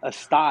adapt a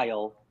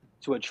style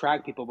to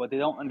attract people. What they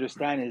don't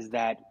understand is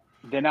that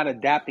they're not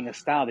adapting a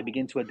style; they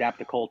begin to adapt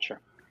the culture.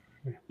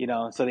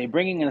 So they're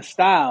bringing in a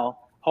style,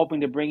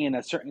 hoping to bring in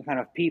a certain kind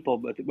of people,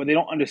 but what they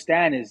don't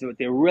understand is what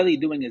they're really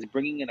doing is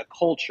bringing in a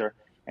culture,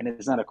 and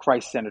it's not a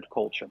Christ-centered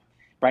culture,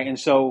 right? And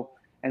so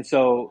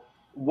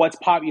what's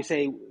pop? You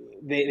say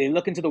they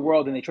look into the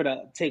world and they try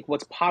to take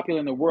what's popular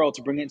in the world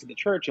to bring it into the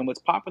church, and what's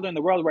popular in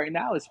the world right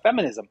now is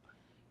feminism,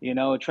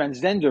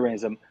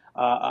 transgenderism,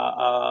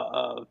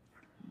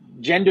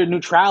 gender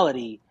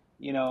neutrality,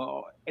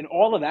 and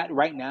all of that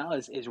right now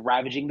is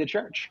ravaging the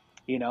church,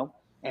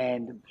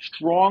 and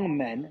strong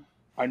men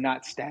are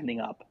not standing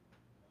up.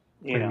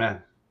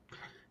 Amen.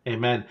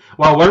 Amen.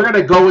 Well, we're going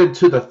to go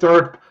into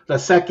the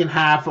second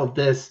half of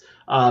this,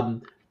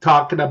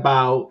 talking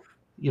about,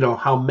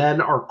 how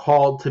men are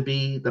called to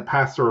be the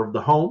pastor of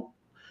the home,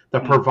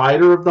 the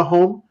provider of the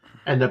home,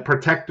 and the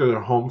protector of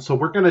the home. So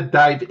we're going to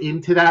dive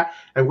into that,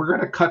 and we're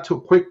going to cut to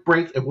a quick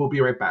break, and we'll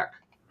be right back.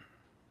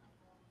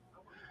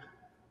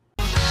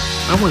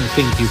 I want to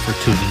thank you for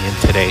tuning in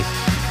today,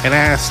 and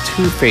I ask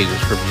two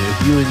favors from you. If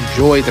you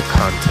enjoy the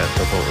content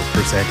of what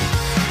we're presenting,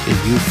 if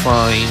you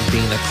find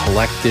being a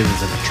collective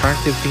is an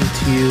attractive thing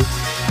to you,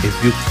 if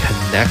you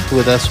connect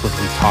with us when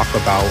we talk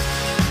about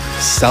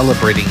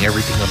celebrating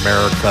everything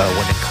America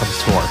when it comes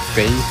to our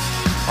faith,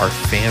 our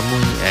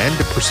family, and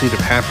the pursuit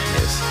of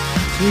happiness,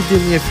 can you do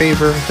me a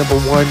favor?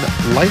 Number one,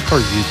 like our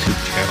YouTube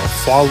channel,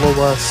 follow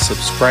us,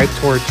 subscribe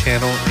to our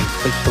channel, and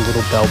click the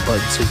little bell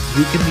button so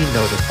you can be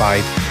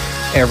notified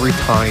every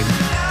time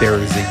there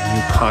is a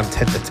new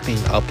content that's being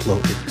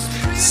uploaded.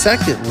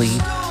 Secondly,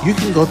 you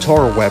can go to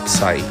our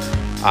website.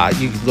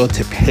 You can go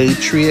to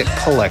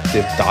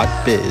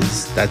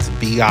patriotcollective.biz, that's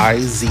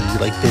B-I-Z,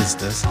 like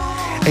business,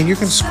 and you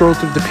can scroll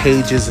through the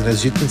pages, and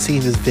as you can see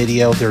in this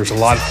video, there's a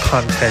lot of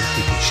content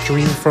you can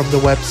stream from the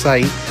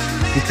website.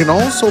 You can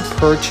also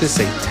purchase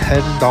a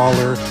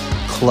 $10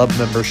 club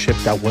membership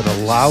that would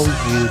allow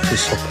you to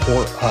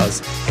support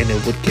us, and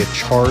it would get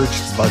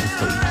charged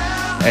monthly.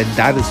 And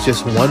that is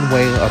just one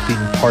way of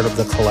being part of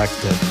the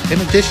collective. In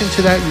addition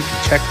to that, you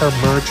can check our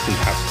merch. We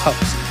have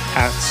cups,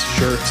 hats,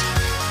 shirts,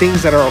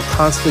 things that are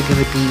constantly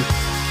going to be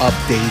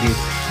updated,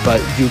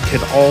 but you can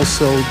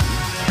also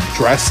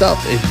dress up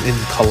in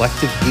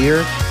collective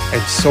gear and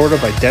sort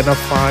of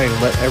identify and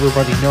let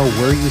everybody know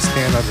where you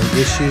stand on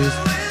the issues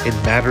in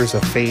matters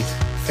of faith,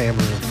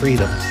 family, and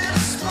freedom.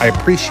 I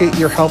appreciate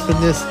your help in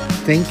this.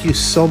 Thank you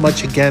so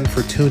much again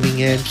for tuning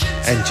in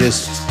and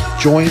just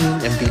joining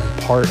and being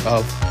part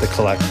of the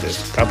collective.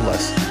 God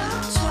bless.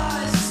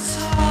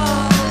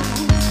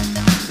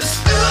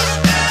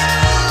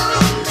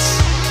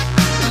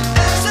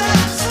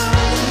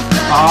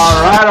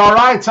 All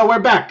right. So we're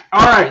back.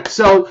 All right.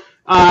 So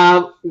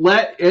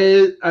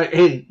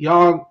hey,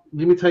 y'all,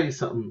 let me tell you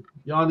something.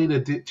 Y'all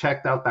need to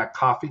check out that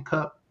coffee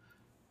cup,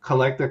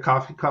 collect a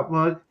coffee cup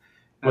mug.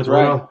 With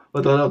a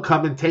little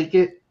come and take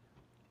it.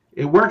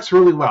 It works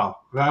really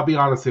well. I'll be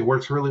honest, it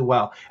works really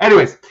well.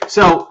 Anyways,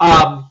 so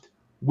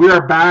we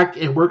are back,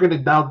 and we're going to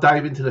now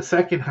dive into the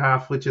second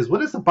half, which is, what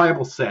does the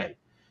Bible say?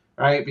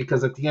 Right?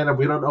 Because at the end, if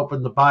we don't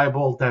open the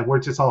Bible, then we're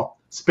just all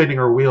spinning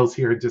our wheels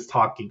here and just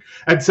talking.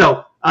 And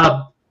so,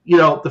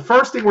 the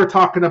first thing we're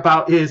talking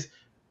about is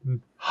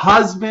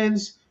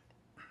husbands,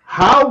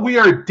 how we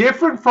are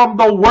different from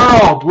the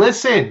world.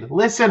 Listen,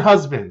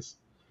 husbands.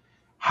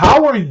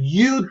 How are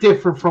you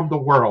different from the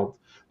world?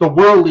 The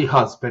worldly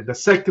husband, the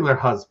secular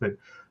husband,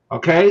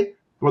 okay?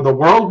 Where the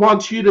world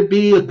wants you to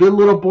be a good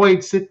little boy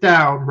and sit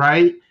down,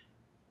 right?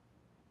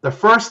 The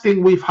first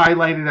thing we've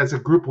highlighted as a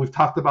group, we've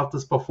talked about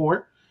this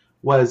before,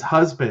 was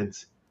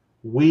husbands.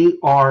 We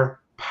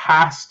are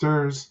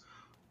pastors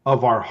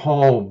of our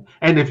home.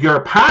 And if you're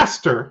a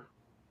pastor,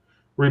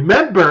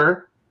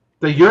 remember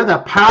that you're the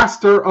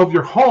pastor of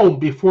your home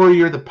before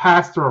you're the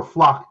pastor of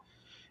flock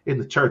in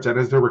the church. That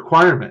is the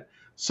requirement.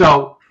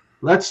 So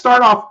let's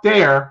start off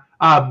there.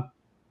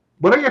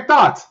 What are your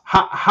thoughts?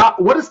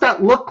 What does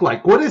that look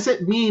like? What does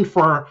it mean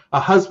for a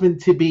husband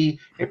to be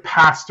a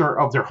pastor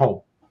of their home?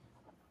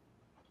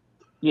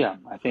 Yeah,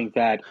 I think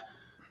that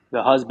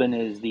the husband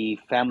is the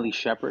family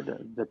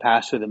shepherd, the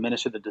pastor, the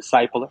minister, the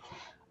discipler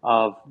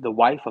of the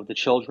wife, of the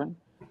children.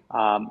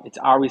 It's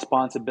our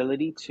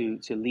responsibility to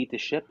lead the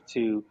ship,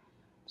 to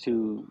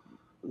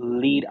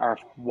lead our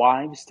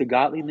wives to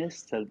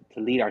godliness, to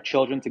lead our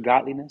children to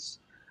godliness.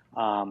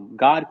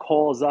 God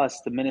calls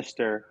us to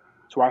minister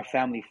to our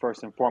family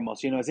first and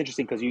foremost. It's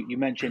interesting because you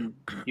mentioned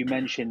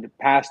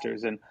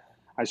pastors, and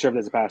I served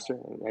as a pastor,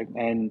 right?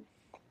 And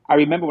I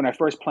remember when I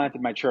first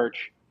planted my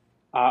church,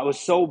 I was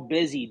so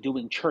busy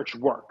doing church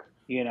work.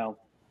 I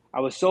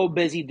was so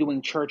busy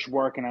doing church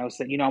work, and I was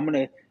saying, I'm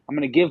gonna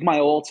give my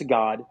all to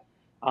God,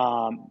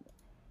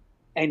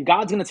 and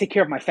God's gonna take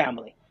care of my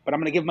family, but I'm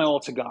gonna give my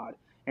all to God.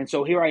 And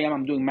so here I am.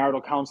 I'm doing marital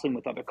counseling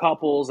with other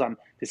couples. I'm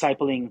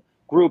discipling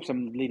groups.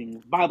 I'm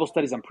leading Bible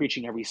studies. I'm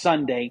preaching every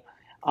Sunday.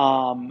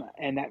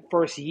 And that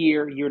first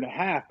year and a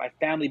half, my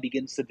family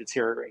begins to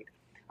deteriorate.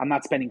 I'm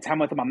not spending time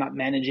with them. I'm not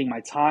managing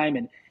my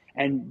time.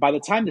 And by the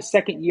time the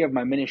second year of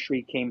my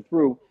ministry came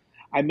through,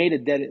 I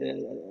made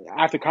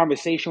after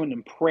conversation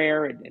and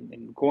prayer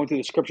and going through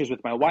the scriptures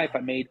with my wife, I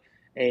made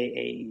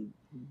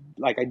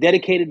I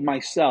dedicated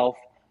myself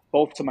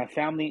both to my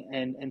family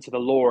and to the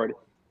Lord,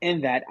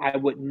 in that I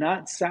would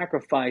not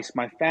sacrifice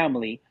my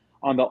family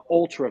on the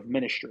altar of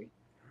ministry,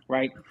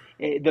 right?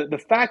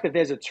 The fact that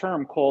there's a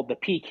term called the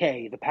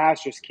PK, the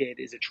pastor's kid,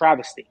 is a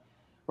travesty,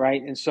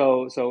 right? And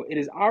so it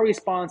is our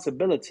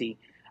responsibility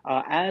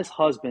as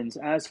husbands,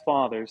 as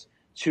fathers,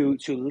 to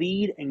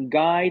lead and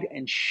guide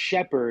and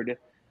shepherd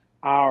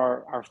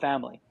our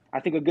family.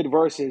 I think a good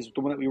verse is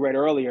the one that we read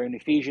earlier in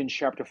Ephesians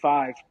chapter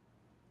 5,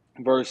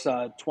 verse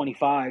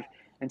 25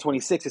 and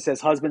 26. It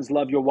says, husbands,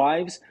 love your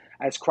wives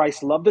as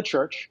Christ loved the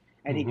church,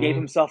 and he gave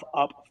himself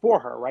up for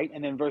her, right?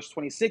 And then verse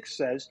 26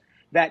 says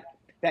that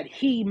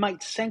he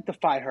might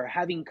sanctify her,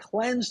 having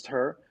cleansed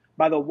her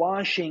by the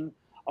washing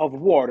of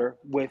water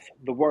with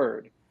the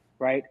word,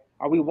 right?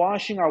 Are we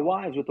washing our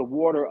wives with the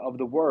water of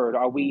the word?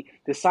 Are we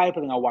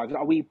discipling our wives?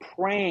 Are we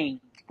praying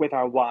with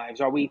our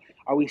wives? Are we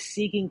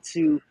seeking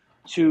to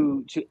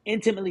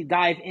intimately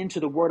dive into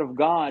the word of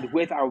God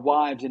with our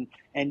wives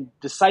and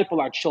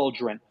disciple our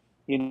children?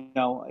 You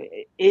know,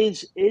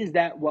 is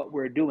that what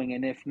we're doing?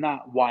 And if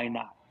not, why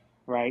not?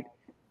 Right?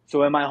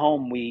 So in my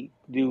home, we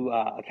do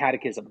a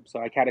catechism. So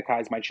I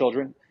catechize my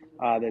children.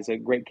 There's a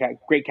great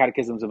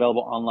catechisms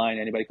available online.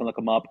 Anybody can look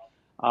them up.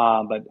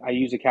 But I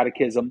use a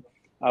catechism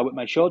with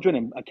my children.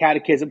 And a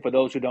catechism, for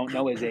those who don't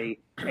know, is a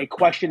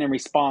question and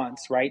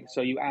response, right?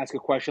 So you ask a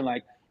question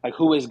like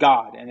who is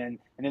God? And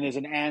then there's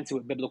an answer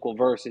with biblical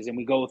verses. And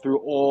we go through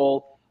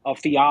all of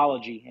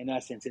theology. In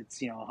essence,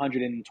 it's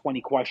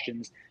 120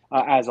 questions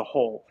as a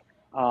whole.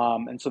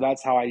 And so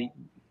that's how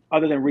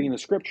other than reading the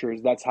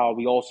scriptures, that's how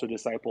we also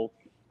disciple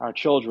our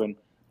children.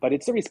 But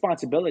it's the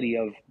responsibility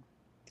of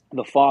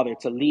the father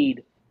to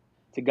lead,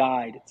 to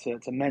guide, to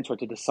mentor,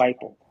 to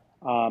disciple.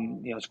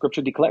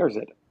 Scripture declares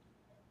it.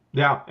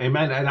 Yeah,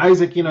 amen. And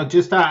Isaac,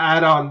 just to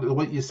add on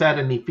what you said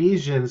in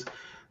Ephesians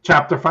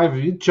chapter 5,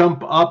 if you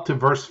jump up to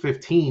verse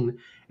 15,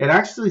 it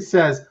actually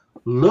says,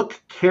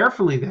 look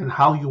carefully then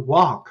how you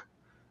walk,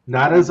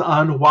 not as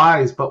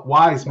unwise, but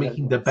wise,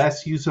 making the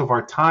best use of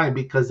our time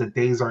because the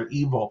days are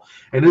evil.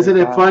 And isn't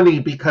it funny?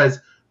 Because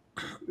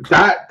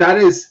that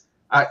is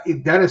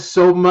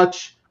so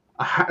much,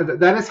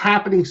 that is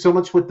happening so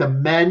much with the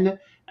men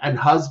and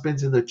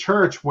husbands in the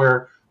church,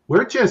 where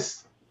we're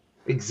just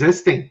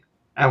existing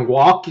and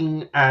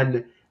walking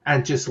and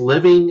just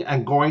living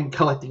and going,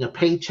 collecting a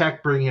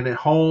paycheck, bringing it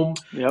home,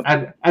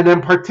 and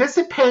then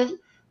participate,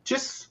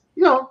 just,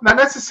 not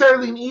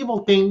necessarily in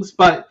evil things,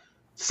 but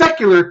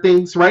secular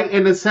things, right?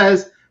 And it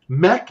says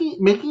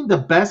making the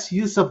best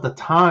use of the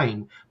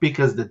time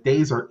because the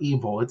days are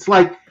evil. It's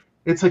like,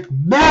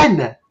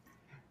 men,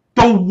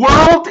 the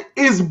world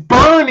is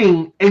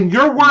burning and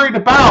you're worried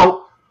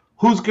about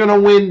who's going to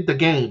win the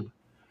game,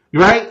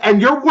 right?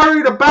 And you're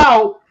worried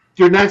about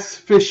your next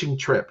fishing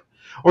trip,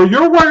 or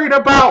you're worried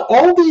about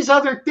all these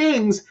other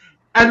things,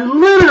 and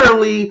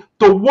literally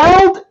the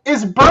world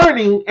is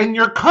burning and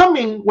you're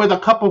coming with a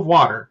cup of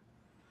water.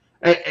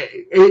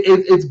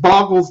 It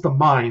boggles the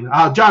mind.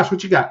 Josh,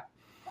 what you got?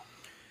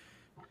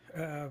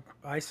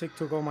 Isaac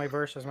took all my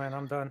verses, man.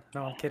 I'm done.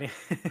 No, I'm kidding.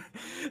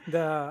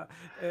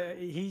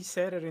 He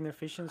said it in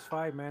Ephesians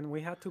 5, man.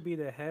 We have to be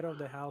the head of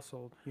the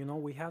household.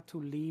 We have to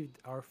lead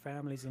our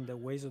families in the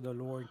ways of the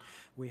Lord.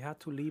 We have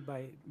to lead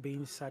by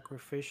being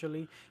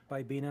sacrificially,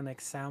 by being an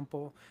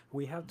example.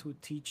 We have to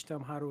teach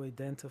them how to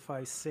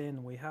identify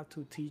sin. We have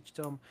to teach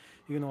them,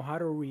 how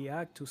to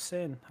react to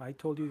sin. I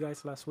told you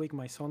guys last week,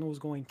 my son was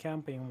going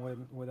camping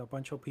with a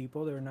bunch of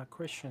people. They're not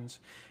Christians.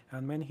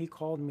 And man, he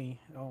called me.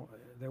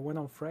 They went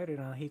on Friday,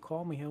 and he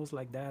called me. He was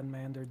like, Dad,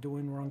 man, they're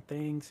doing wrong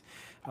things.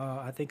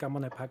 I think I'm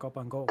going to pack up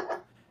and go.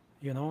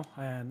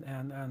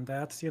 And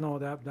that's,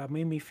 that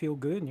made me feel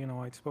good.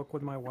 I spoke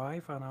with my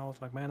wife, and I was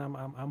like, man,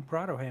 I'm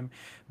proud of him,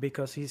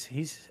 because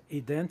he's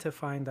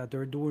identifying that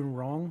they're doing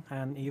wrong.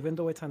 And even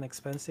though it's an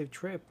expensive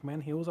trip, man,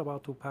 he was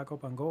about to pack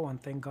up and go.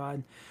 And thank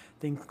God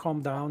things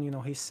calmed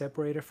down. He's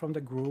separated from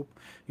the group.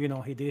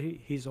 He did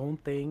his own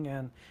thing,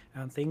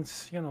 and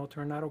things,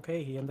 turned out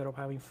okay. He ended up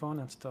having fun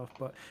and stuff.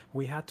 But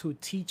we had to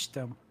teach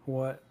them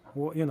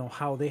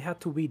how they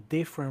had to be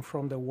different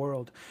from the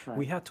world. Right.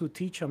 We had to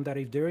teach them that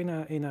if they're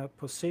in a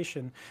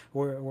position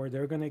where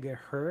they're going to get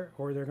hurt,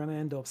 or they're going to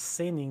end up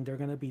sinning, they're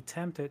going to be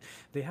tempted,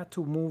 they had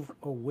to move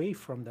away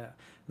from that.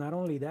 Not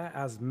only that,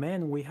 as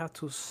men, we have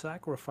to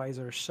sacrifice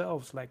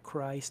ourselves like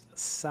Christ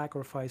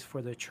sacrificed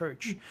for the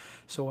church.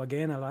 So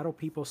again, a lot of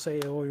people say,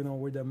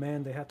 we're the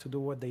men, they have to do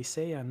what they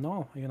say. And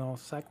no,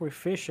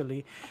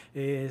 sacrificially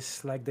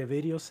is like the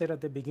video said at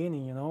the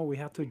beginning, we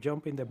have to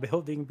jump in the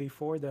building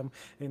before them,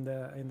 in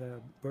the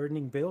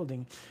burning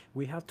building.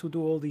 We have to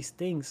do all these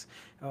things.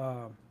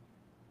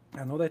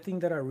 Another thing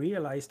that I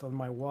realized on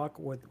my walk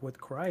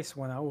with Christ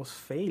when I was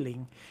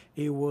failing,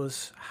 it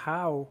was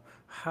how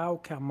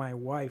can my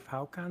wife,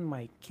 how can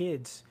my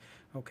kids,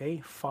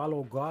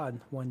 follow God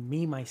when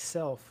me,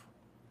 myself,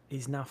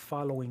 is not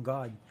following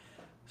God?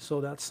 So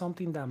that's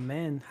something that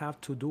men have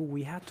to do.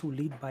 We have to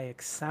lead by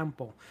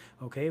example,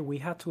 okay? We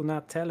have to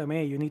not tell them,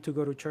 hey, you need to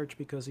go to church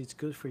because it's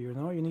good for you.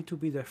 No, you need to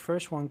be the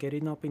first one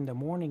getting up in the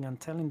morning and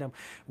telling them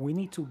we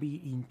need to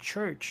be in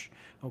church,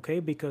 okay?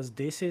 Because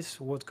this is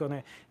what's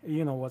gonna,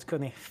 what's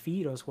gonna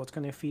feed us, what's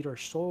gonna feed our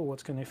soul,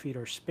 what's gonna feed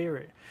our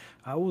spirit.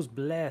 I was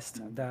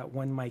blessed that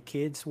when my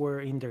kids were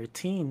in their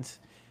teens,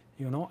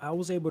 I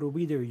was able to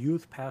be their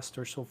youth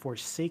pastor. So for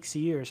 6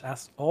 years,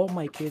 as all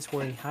my kids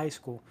were in high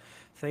school,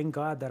 thank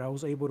God that I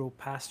was able to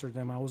pastor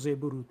them. I was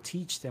able to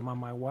teach them, and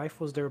my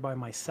wife was there by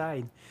my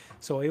side.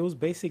 So it was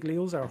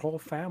our whole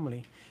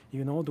family,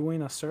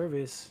 doing a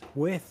service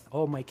with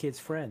all my kids'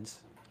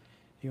 friends.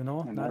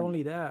 Not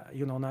only that,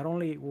 not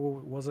only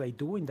was I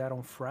doing that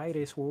on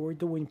Fridays, we were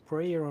doing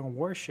prayer and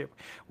worship,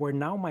 where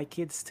now my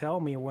kids tell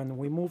me when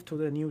we moved to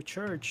the new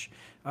church,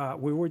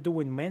 we were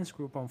doing men's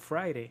group on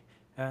Friday.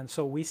 And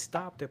so we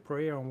stopped the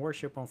prayer and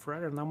worship on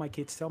Friday. And now my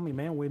kids tell me,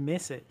 man, we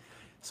miss it.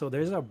 So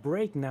there's a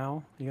break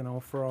now,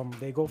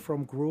 they go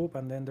from group,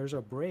 and then there's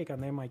a break.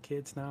 And then my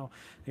kids now,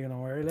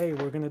 early,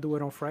 we're going to do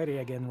it on Friday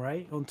again,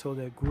 right? Until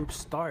the groups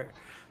start.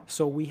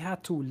 So we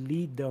had to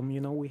lead them,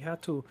 we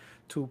had to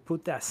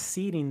put that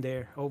seed in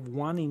there of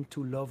wanting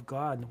to love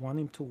God,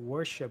 wanting to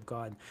worship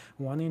God,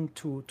 wanting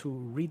to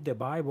read the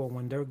Bible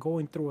when they're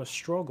going through a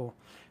struggle.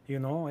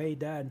 Hey,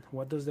 Dad,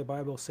 what does the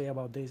Bible say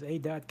about this? Hey,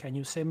 Dad, can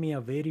you send me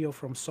a video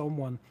from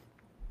someone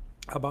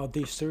about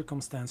this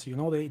circumstance?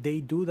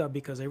 They do that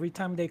because every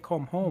time they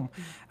come home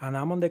and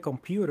I'm on the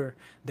computer,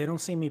 they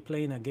don't see me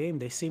playing a game.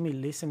 They see me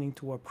listening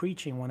to a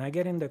preaching. When I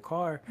get in the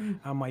car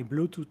and my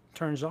Bluetooth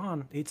turns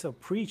on, it's a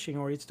preaching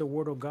or it's the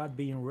word of God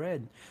being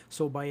read.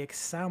 So by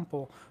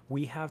example,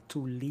 we have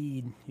to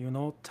lead.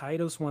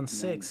 Titus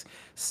 1:6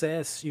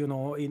 says, in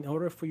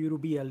order for you to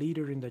be a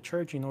leader in the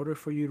church, in order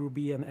for you to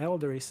be an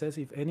elder, it says,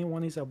 if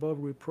anyone is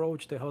above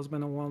reproach, the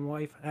husband of one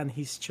wife, and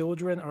his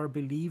children are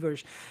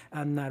believers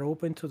and not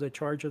open to the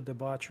charge of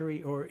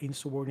debauchery or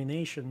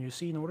insubordination. You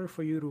see, in order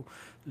for you to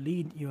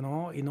lead,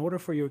 in order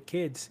for your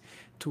kids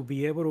to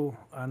be able to,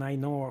 and I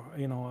know,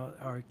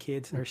 our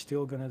kids are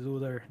still going to do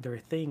their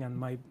thing and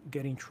might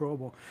get in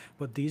trouble,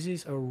 but this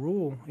is a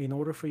rule. In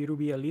order for you to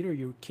be a leader,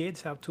 your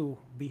kids have to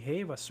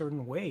behave a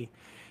certain way.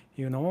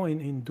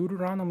 In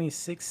Deuteronomy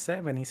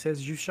 6:7, it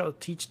says, you shall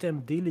teach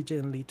them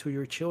diligently to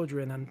your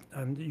children,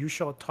 and you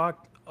shall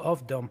talk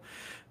of them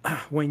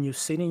when you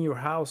sit in your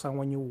house, and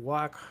when you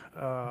walk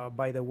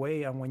by the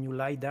way, and when you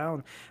lie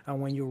down,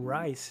 and when you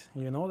rise.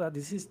 That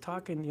this is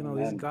talking,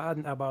 this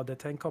God about the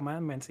 10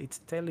 Commandments. It's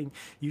telling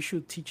you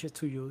should teach it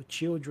to your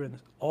children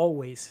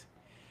always.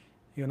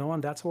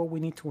 And that's what we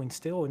need to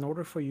instill in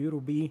order for you to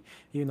be,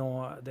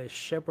 the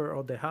shepherd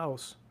of the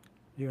house.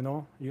 You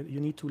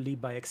need to lead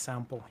by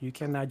example. You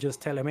cannot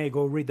just tell them, hey,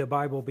 go read the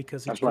Bible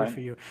because it's good for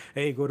you.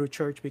 Hey, go to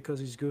church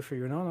because it's good for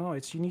you. No,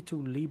 you need to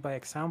lead by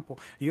example.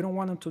 You don't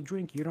want them to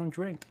drink, you don't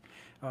drink.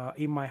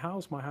 In my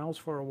house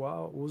for a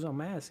while was a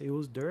mess. It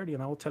was dirty,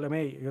 and I would tell them,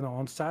 hey,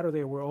 on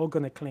Saturday we're all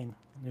gonna clean.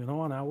 And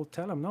I will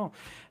tell them no.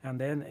 And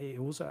then it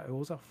was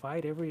a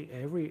fight every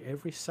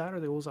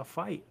Saturday. It was a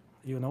fight,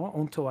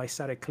 until I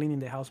started cleaning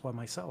the house by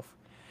myself.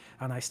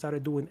 And I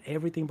started doing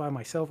everything by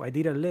myself. I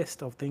did a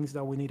list of things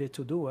that we needed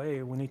to do.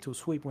 Hey, we need to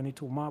sweep, we need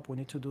to mop, we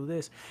need to do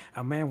this.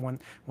 And man,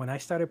 when I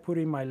started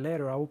putting my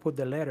letter, I would put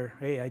the letter,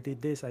 hey, I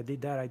did this, I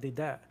did that, I did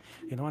that.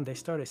 And they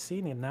started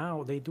seeing it.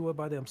 Now they do it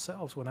by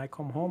themselves. When I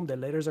come home, the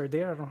letters are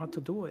there. I don't have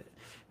to do it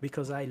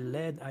because I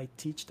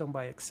teach them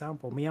by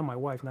example. Me and my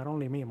wife, not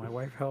only me, my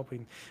wife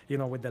helping,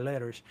 with the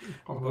letters.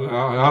 I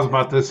was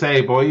about to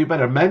say, boy, you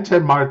better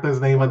mention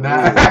Martha's name in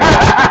that.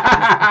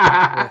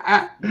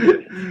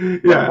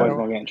 Yeah.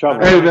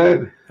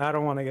 Amen. I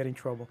don't want to get in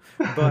trouble,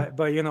 but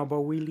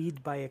we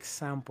lead by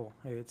example.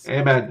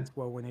 Amen. It's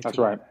what we need. That's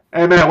to right. do.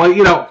 Amen. Well,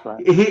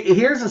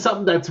 here's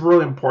something that's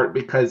really important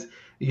because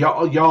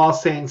y'all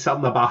saying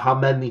something about how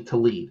men need to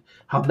lead,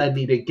 how men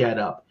need to get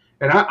up,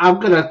 and I'm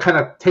gonna kind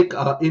of take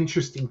an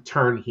interesting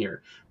turn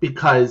here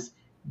because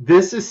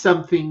this is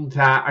something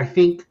that I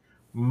think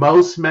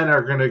most men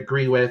are gonna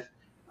agree with,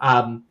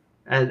 and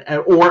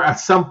or at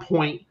some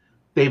point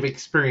they've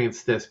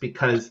experienced this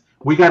because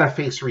we got to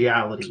face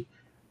reality.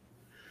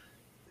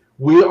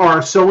 We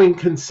are so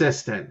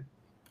inconsistent.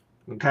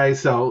 Okay,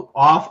 so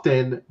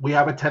often we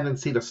have a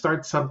tendency to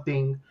start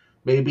something,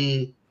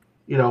 maybe,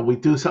 we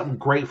do something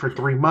great for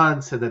 3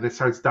 months and then it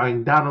starts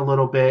dying down a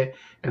little bit.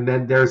 And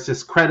then there's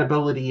this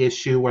credibility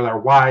issue with our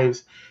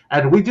wives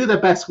and we do the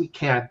best we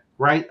can,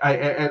 right?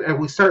 And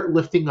we start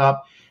lifting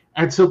up.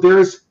 And so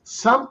there's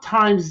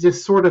sometimes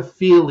this sort of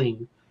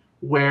feeling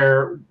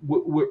where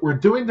we're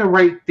doing the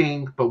right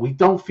thing, but we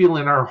don't feel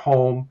in our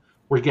home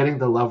we're getting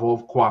the level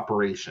of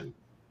cooperation.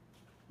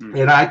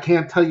 And I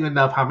can't tell you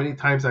enough how many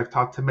times I've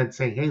talked to men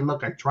saying, hey,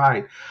 look, I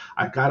tried.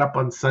 I got up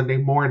on Sunday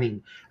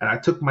morning and I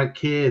took my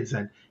kids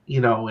and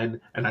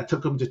I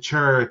took them to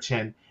church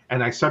and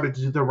I started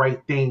to do the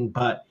right thing.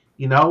 But,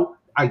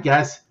 I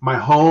guess my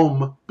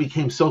home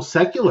became so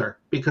secular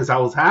because I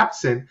was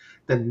absent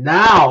that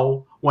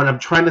now when I'm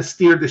trying to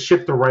steer the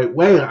ship the right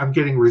way, I'm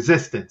getting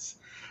resistance.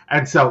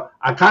 And so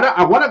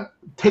I want to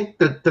take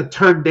the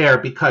turn there,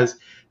 because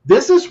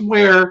this is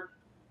where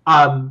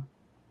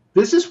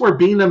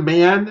being a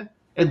man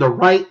in the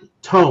right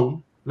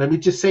tone, let me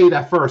just say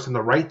that first, in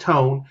the right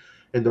tone,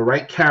 in the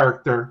right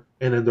character,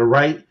 and in the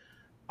right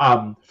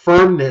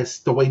firmness,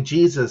 the way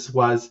Jesus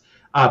was,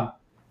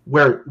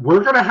 where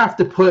we're going to have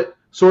to put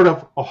sort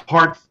of a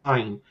hard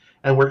line,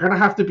 and we're going to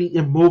have to be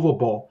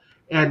immovable,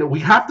 and we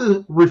have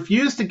to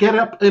refuse to get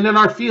up in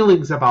our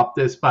feelings about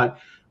this. But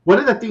one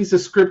of the things the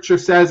scripture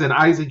says, and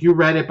Isaac, you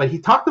read it, but he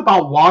talked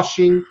about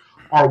washing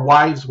our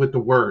wives with the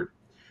word.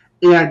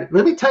 And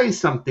let me tell you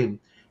something.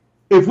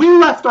 If we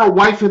left our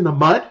wife in the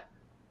mud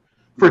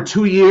for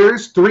 2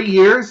 years, 3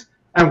 years,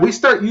 and we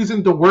start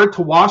using the word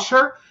to wash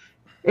her,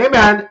 hey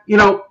man,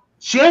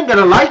 she ain't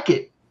gonna like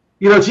it.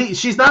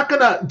 She's not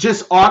gonna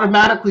just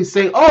automatically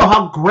say, "Oh,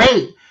 how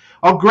great,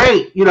 oh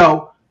great."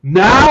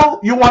 Now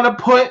you want to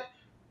put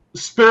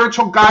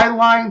spiritual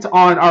guidelines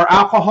on our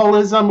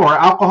alcoholism or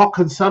alcohol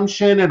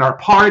consumption and our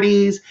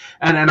parties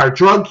and our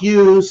drug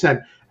use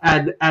and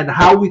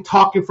how we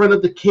talk in front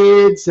of the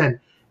kids, and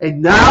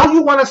now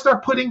you want to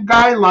start putting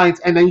guidelines,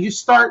 and then you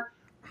start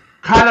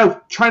kind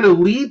of trying to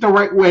lead the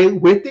right way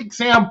with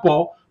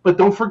example. But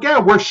don't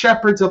forget, we're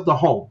shepherds of the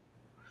home.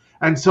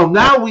 And so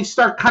now we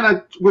start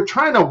we're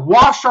trying to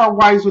wash our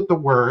wives with the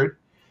word,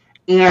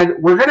 and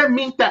we're going to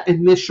meet that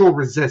initial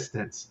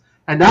resistance.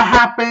 And that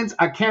happens.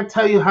 I can't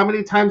tell you how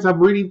many times I'm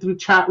reading through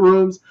chat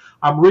rooms,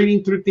 I'm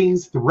reading through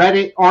things, the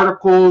Reddit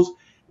articles,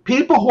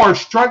 people who are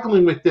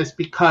struggling with this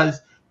because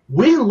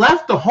we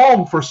left the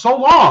home for so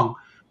long.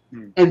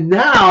 And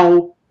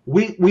now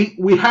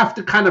we have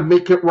to kind of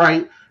make it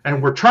right,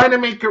 and we're trying to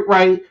make it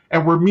right,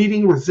 and we're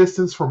meeting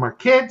resistance from our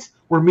kids,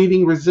 we're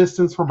meeting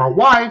resistance from our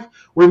wife,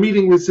 we're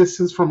meeting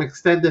resistance from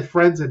extended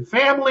friends and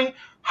family.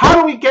 How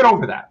do we get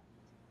over that?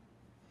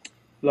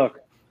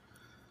 Look,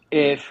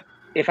 if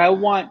I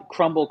want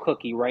crumble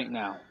cookie right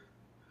now,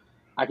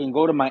 I can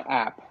go to my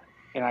app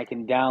and I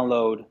can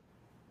download,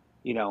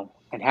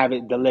 and have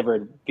it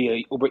delivered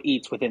via Uber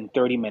Eats within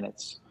 30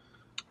 minutes.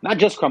 Not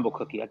just crumble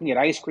cookie. I can get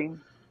ice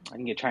cream. I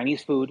can get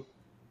Chinese food.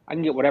 I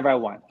can get whatever I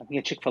want. I can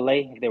get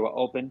Chick-fil-A if they were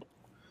opened.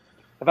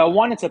 If I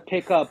wanted to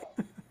pick up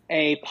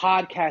a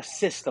podcast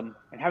system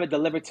and have it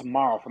delivered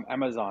tomorrow from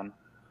Amazon,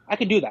 I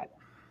could do that.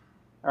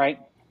 All right.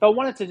 If I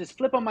wanted to just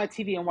flip on my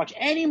TV and watch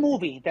any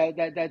movie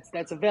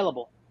that's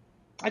available,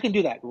 I can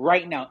do that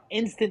right now,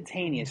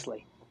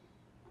 instantaneously.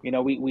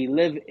 We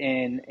live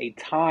in a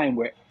time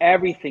where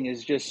everything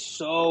is just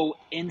so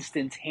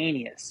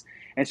instantaneous.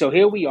 And so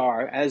here we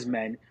are as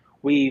men.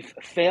 We've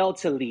failed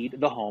to lead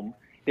the home.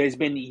 There's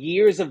been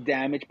years of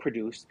damage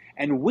produced.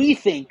 And we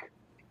think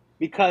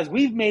because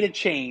we've made a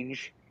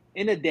change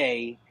in a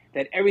day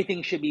that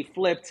everything should be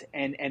flipped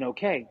and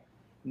okay.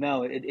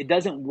 No, it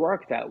doesn't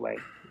work that way.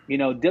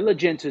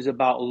 Diligence is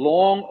about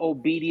long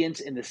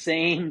obedience in the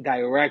same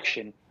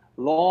direction.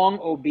 Long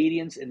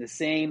obedience in the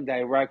same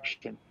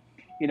direction.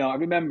 I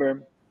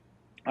remember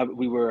I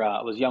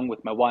was young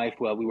with my wife.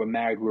 Well, we were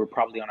married. We were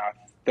probably on our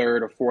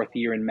third or fourth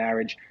year in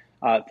marriage.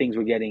 Things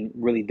were getting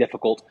really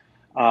difficult.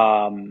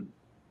 Third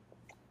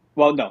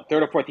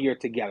or fourth year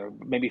together,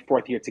 maybe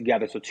fourth year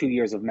together. So 2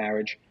 years of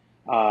marriage,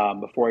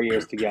 but 4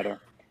 years together.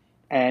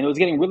 And it was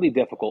getting really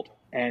difficult.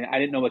 And I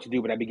didn't know what to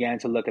do, but I began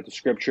to look at the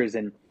scriptures.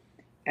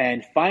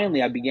 And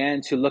finally, I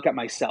began to look at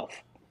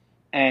myself.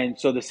 And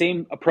so the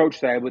same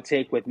approach that I would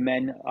take with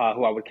men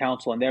who I would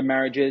counsel in their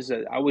marriages,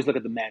 I always look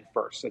at the man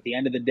first. At the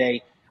end of the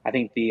day, I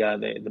think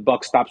the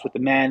buck stops with the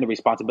man. The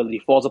responsibility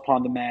falls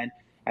upon the man.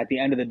 At the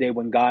end of the day,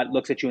 when God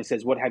looks at you and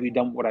says, "What have you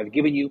done with what I've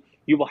given you?"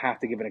 you will have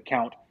to give an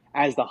account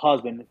as the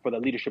husband for the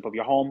leadership of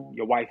your home,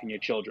 your wife, and your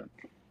children.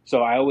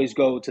 So I always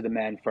go to the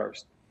man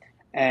first.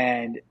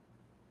 And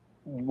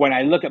when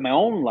I look at my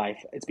own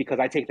life, it's because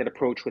I take that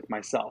approach with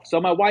myself. So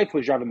my wife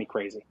was driving me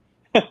crazy.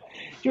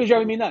 She was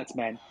driving me nuts,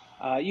 man.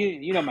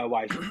 You know my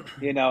wife,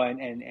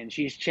 and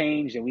she's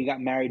changed, and we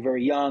got married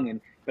very young.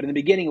 But in the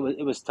beginning,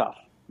 it was tough.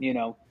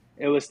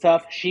 It was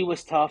tough. She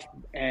was tough,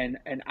 and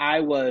I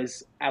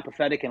was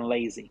apathetic and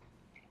lazy.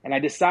 And I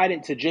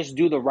decided to just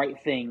do the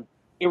right thing,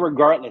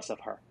 irregardless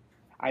of her.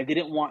 I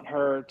didn't want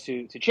her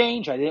to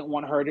change. I didn't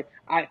want her to.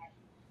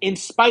 In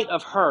spite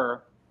of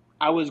her,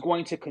 I was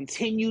going to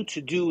continue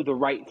to do the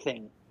right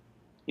thing.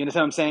 You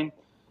understand what I'm saying?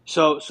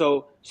 So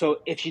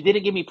if she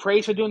didn't give me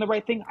praise for doing the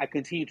right thing, I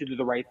continued to do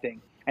the right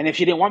thing. And if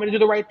she didn't want me to do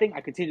the right thing, I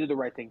continued to do the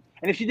right thing.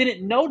 And if she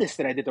didn't notice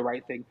that I did the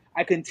right thing,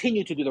 I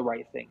continued to do the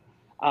right thing.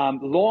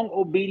 Long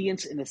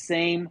obedience in the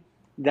same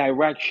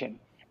direction.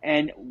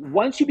 And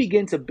once you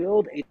begin to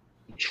build a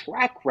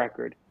track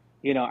record,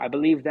 I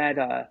believe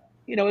that,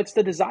 it's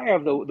the desire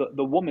of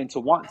the woman to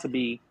want to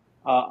be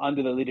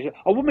under the leadership.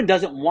 A woman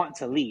doesn't want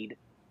to lead,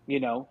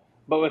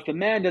 but if the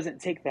man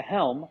doesn't take the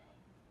helm,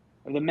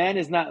 if the man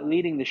is not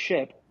leading the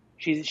ship,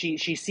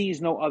 she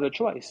sees no other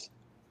choice,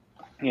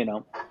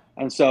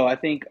 And so I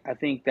think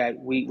that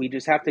we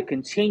just have to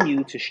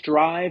continue to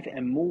strive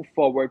and move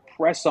forward,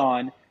 press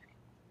on,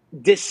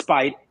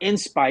 despite, in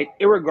spite,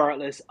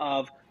 irregardless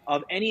of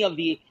any of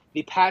the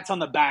pats on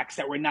the backs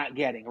that we're not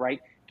getting,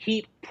 right?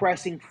 Keep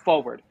pressing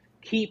forward.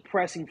 Keep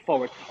pressing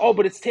forward. Oh,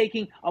 but it's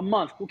taking a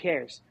month. Who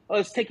cares? Oh,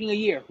 it's taking a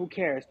year. Who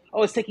cares?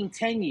 Oh, it's taking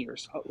 10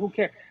 years. Who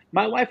cares?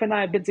 My wife and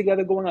I have been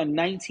together going on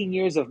 19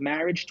 years of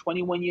marriage,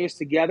 21 years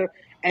together.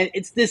 And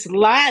it's this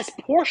last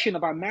portion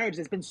of our marriage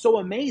that's been so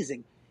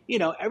amazing. You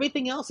know,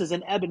 everything else is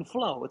an ebb and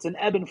flow. It's an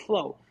ebb and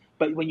flow.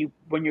 But when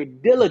you're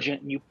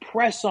diligent and you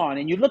press on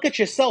and you look at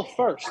yourself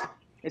first,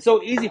 it's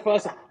so easy for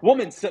us,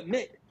 women,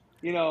 submit,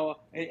 you know,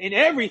 in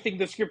everything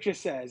the scripture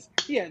says.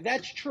 Yeah,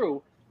 that's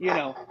true, you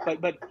know.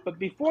 But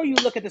before you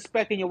look at the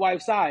speck in your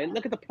wife's eye,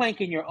 look at the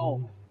plank in your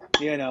own,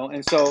 you know.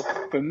 And so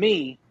for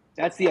me,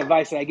 that's the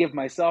advice that I give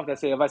myself.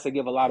 That's the advice I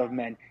give a lot of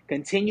men.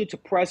 Continue to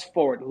press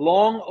forward.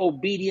 Long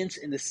obedience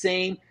in the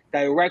same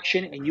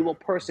direction, and you will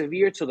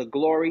persevere to the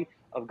glory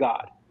of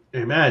God.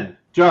 Amen.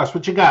 Josh,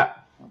 what you got?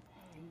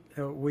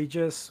 We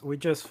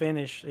just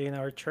finished in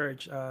our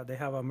church. They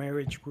have a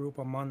marriage group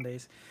on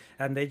Mondays,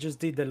 and they just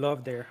did the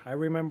Love Dare. I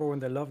remember when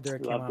the Love Dare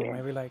came out,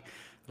 maybe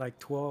like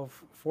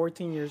 12,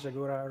 14 years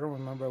ago. I don't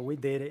remember. We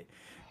did it.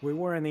 We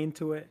weren't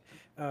into it.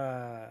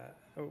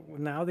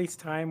 Now this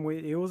time,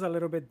 it was a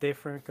little bit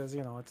different because,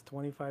 you know, it's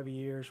 25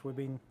 years. We've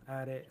been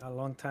at it a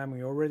long time.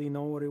 We already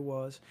know what it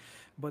was.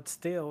 But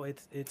still,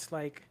 it's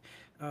like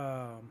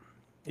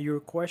your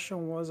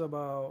question was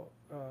about...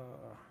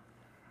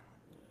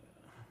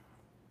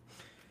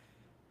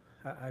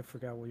 I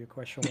forgot what your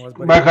question was.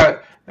 But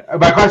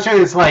my question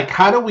is, like,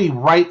 how do we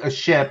right a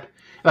ship?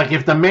 Like,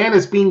 if the man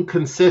is being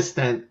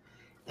consistent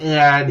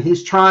and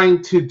he's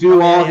trying to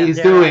do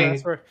he's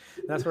doing...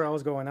 That's where I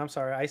was going. I'm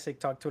sorry. Isaac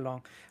talked too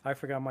long. I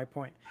forgot my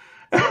point.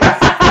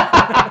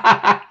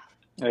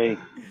 Hey.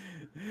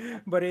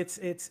 But it's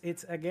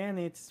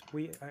again,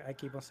 I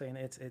keep on saying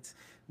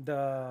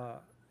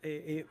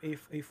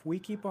if we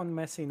keep on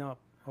messing up,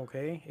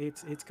 okay,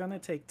 it's gonna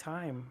take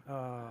time.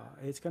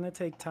 It's gonna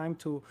take time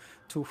to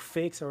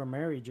fix our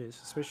marriages,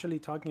 especially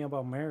talking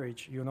about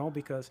marriage, you know,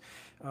 because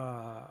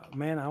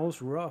man, I was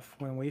rough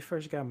when we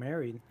first got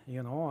married.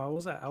 You know, I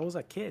was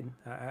a kid.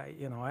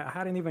 I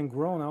hadn't even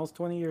grown. I was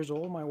 20 years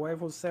old. My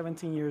wife was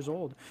 17 years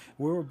old.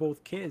 We were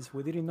both kids.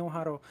 We didn't know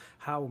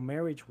how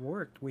marriage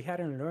worked. We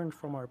hadn't learned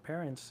from our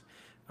parents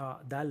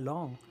that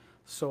long.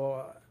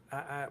 So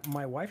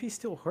my wife is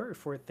still hurt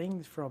for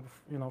things from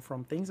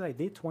things I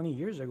did 20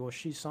 years ago.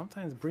 She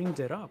sometimes brings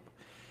it up,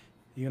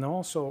 you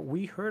know. So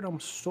we hurt them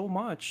so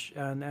much,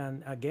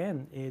 and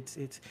again,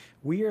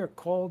 we are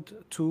called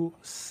to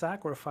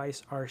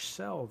sacrifice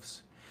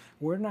ourselves.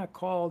 We're not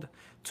called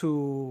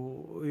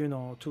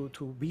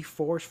to be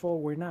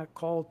forceful. We're not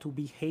called to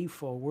be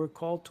hateful. We're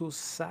called to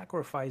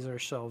sacrifice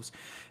ourselves.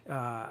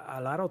 A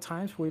lot of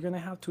times we're gonna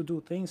have to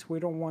do things we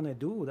don't want to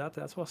do.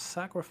 That's what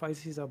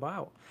sacrifice is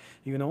about.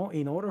 You know,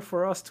 in order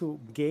for us to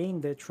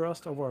gain the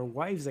trust of our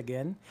wives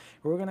again,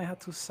 we're gonna have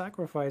to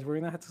sacrifice. We're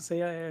gonna have to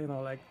say,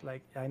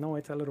 like I know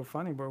it's a little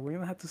funny, but we're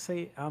gonna have to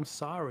say, I'm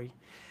sorry.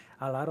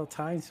 A lot of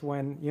times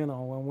when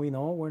we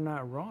know we're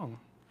not wrong.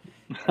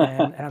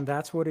 and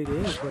that's what it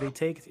is. But it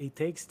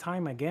takes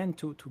time again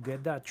to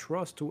get that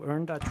trust, to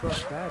earn that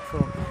trust back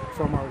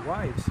from our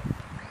wives.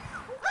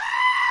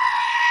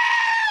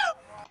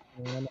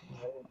 The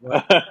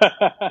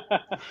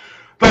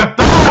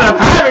thought of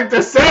having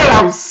to say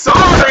I'm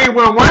sorry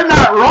when we're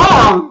not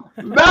wrong.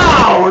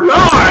 No,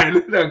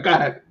 Lord. No, go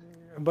ahead.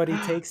 But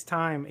it takes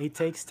time. It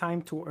takes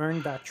time to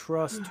earn that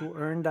trust, to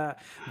earn that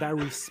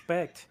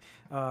respect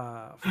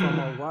from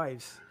our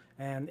wives.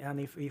 And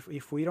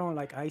if we don't,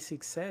 like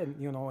Isaac said,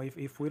 you know,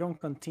 if we don't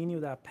continue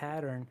that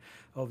pattern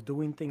of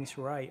doing things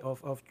right,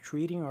 of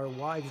treating our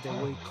wives the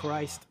way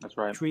Christ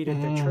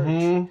treated the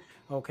church,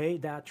 okay,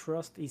 that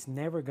trust is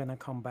never going to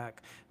come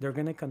back. They're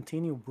going to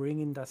continue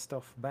bringing that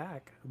stuff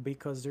back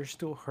because they're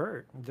still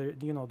hurt.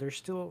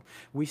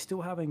 We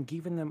still haven't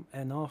given them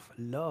enough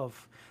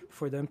love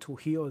for them to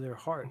heal their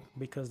heart,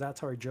 because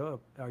that's our job.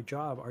 Our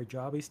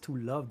job is to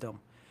love them,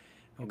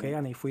 okay?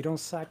 And if we don't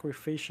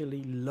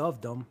sacrificially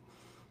love them,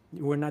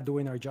 we're not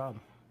doing our job.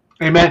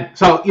 Amen.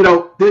 So, you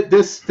know,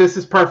 this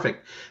is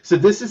perfect. So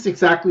this is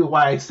exactly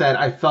why I said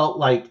I felt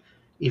like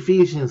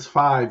Ephesians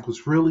 5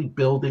 was really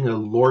building a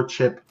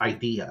lordship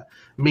idea,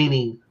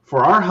 meaning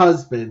for our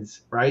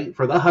husbands, right?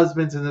 For the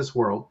husbands in this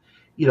world,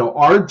 you know,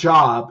 our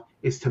job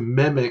is to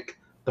mimic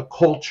the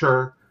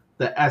culture,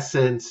 the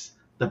essence,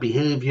 the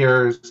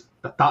behaviors,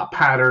 the thought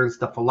patterns,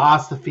 the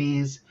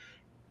philosophies,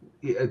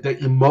 the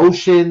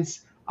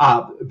emotions,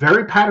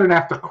 very patterned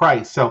after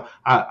Christ. So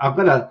I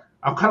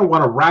kind of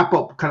want to wrap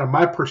up kind of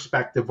my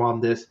perspective on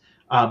this.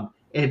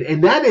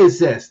 And that is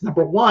this.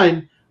 Number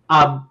one,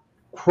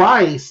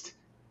 Christ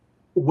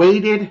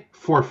waited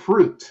for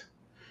fruit.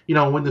 You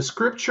know, when the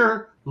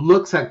scripture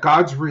looks at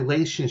God's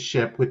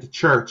relationship with the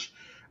church,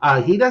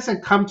 he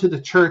doesn't come to the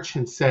church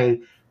and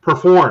say,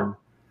 perform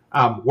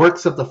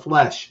works of the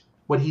flesh.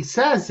 What he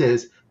says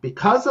is,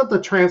 because of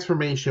the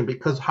transformation,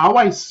 because how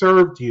I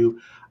served you,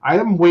 I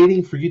am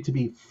waiting for you to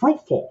be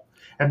fruitful.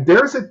 And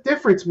there's a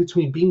difference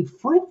between being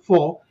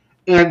fruitful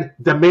and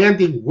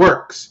demanding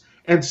works.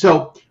 And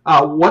so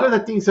one of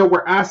the things that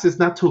we're asked is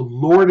not to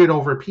lord it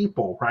over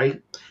people,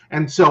 right?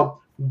 And so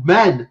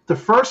men, the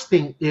first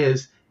thing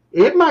is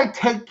It might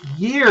take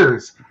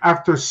years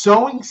after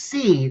sowing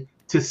seed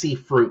to see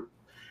fruit.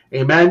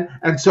 Amen.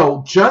 And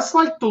so just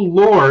like the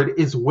Lord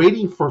is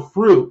waiting for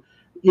fruit,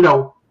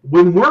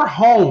 when we're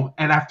home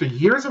and after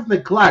years of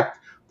neglect,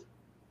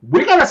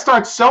 we got to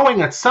start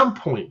sowing at some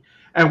point.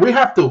 And we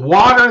have to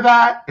water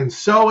that and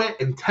sow it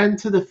and tend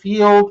to the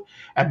field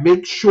and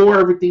make sure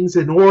everything's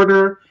in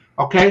order.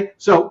 Okay?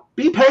 So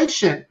be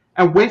patient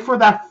and wait for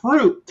that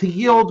fruit to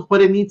yield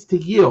what it needs to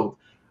yield.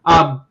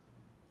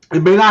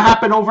 It may not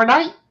happen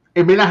overnight.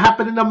 It may not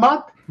happen in a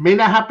month. It may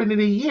not happen in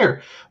a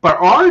year. But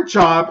our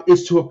job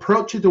is to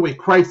approach it the way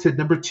Christ did.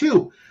 Number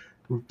 2,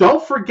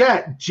 don't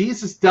forget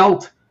Jesus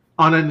dealt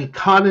on an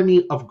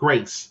economy of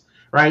grace,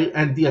 right?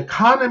 And the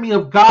economy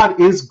of God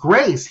is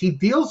grace. He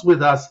deals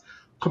with us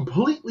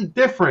completely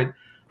different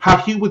how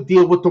he would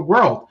deal with the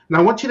world. And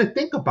I want you to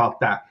think about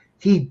that.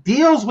 He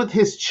deals with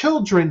his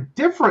children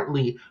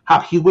differently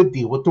how he would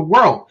deal with the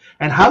world.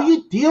 And how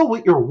you deal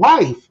with your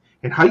wife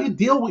and how you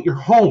deal with your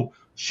home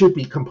should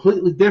be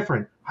completely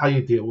different how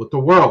you deal with the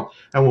world.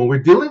 And when we're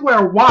dealing with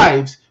our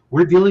wives,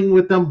 we're dealing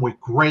with them with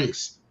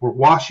grace. We're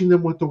washing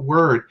them with the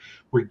word.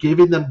 We're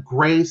giving them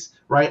grace,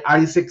 right?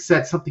 Isaac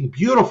said something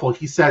beautiful.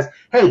 He says,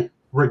 hey,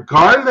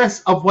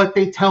 regardless of what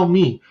they tell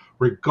me,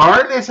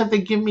 regardless if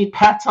they give me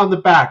pats on the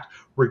back,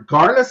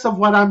 regardless of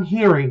what I'm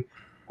hearing,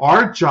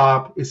 our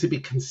job is to be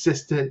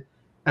consistent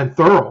and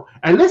thorough.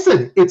 And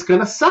listen, it's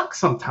going to suck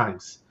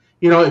sometimes.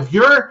 If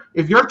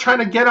you're trying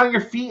to get on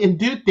your feet and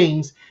do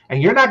things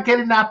and you're not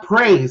getting that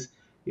praise,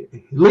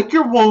 lick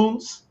your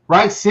wounds,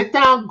 right? Sit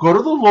down, go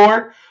to the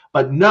Lord,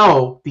 but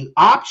no, the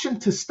option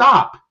to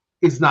stop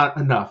is not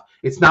enough.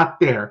 It's not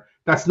there.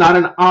 That's not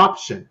an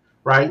option,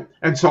 right?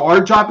 And so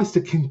our job is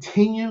to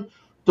continue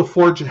to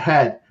forge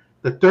ahead.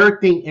 The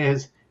third thing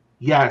is,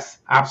 yes,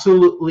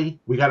 absolutely,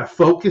 we got to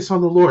focus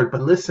on the Lord.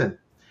 But listen,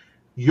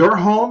 your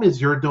home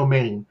is your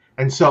domain.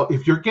 And so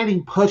if you're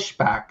getting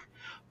pushback,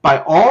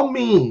 by all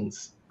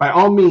means,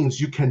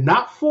 you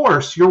cannot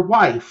force your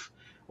wife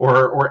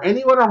or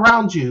anyone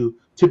around you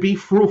to be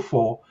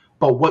fruitful.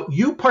 But what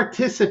you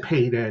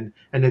participate in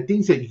and the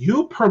things that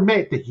you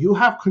permit, that you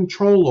have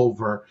control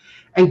over,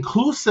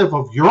 inclusive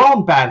of your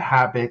own bad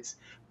habits,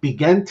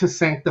 begin to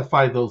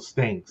sanctify those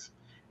things.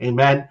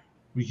 Amen.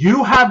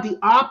 You have the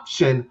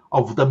option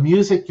of the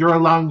music you're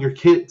allowing your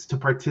kids to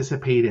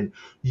participate in.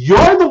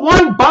 You're the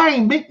one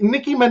buying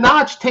Nicki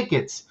Minaj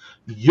tickets.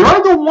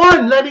 You're the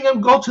one letting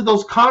them go to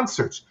those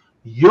concerts.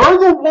 You're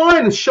the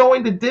one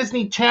showing the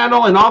Disney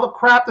Channel and all the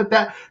crap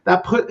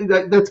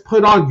that's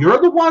put on.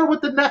 You're the one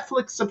with the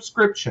Netflix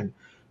subscription.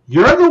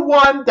 You're the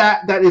one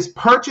that is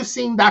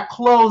purchasing that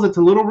clothes that's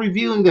a little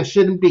revealing that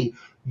shouldn't be.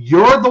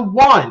 You're the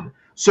one.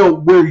 So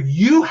where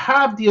you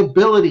have the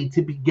ability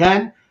to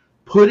begin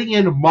putting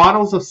in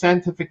models of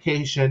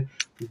sanctification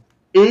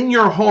in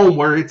your home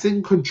where it's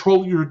in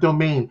control of your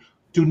domain,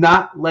 do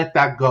not let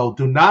that go.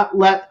 Do not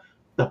let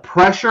the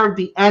pressure of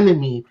the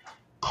enemy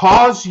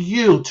cause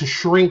you to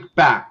shrink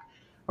back.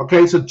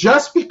 Okay, so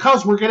just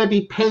because we're going to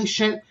be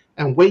patient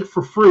and wait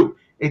for fruit,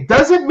 it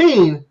doesn't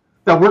mean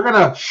that we're going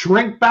to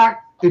shrink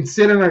back and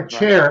sit in our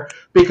chair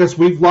because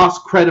we've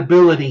lost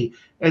credibility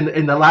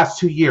in the last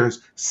 2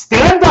 years.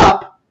 Stand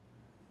up,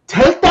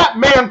 take that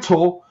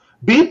mantle,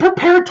 be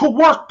prepared to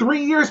work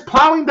 3 years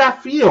plowing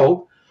that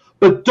field,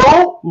 but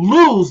don't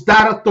lose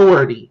that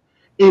authority.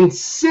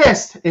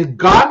 Insist in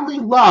godly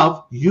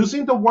love,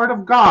 using the word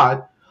of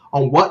God,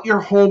 on what your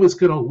home is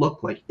going to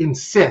look like.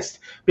 Insist.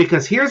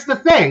 Because here's the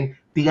thing,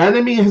 the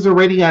enemy has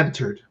already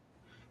entered.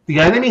 The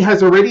enemy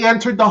has already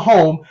entered the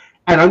home,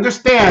 and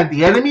understand,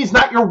 the enemy is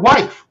not your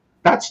wife.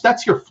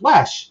 That's your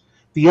flesh.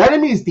 The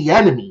enemy is the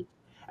enemy.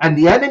 And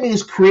the enemy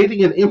is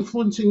creating an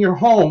influence in your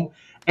home,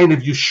 and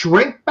if you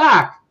shrink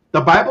back,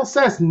 the Bible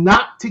says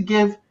not to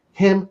give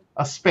him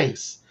a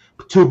space,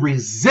 to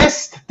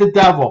resist the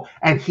devil,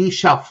 and he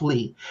shall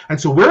flee. And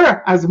so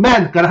we're, as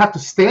men, going to have to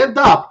stand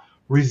up,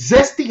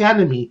 resist the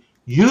enemy,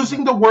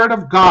 using the word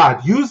of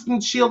God, using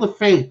the shield of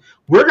faith.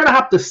 We're going to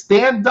have to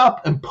stand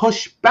up and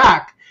push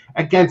back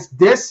against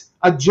this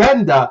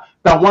agenda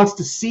that wants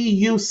to see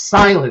you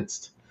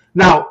silenced.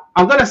 Now,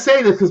 I'm going to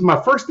say this because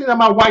my first thing that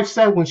my wife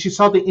said when she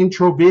saw the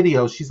intro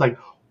video, she's like,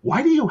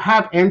 why do you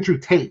have Andrew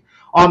Tate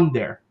on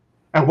there?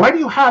 And why do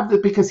you have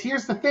that? Because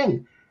here's the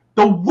thing.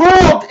 The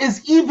world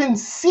is even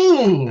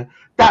seeing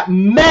that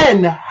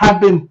men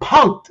have been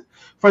punked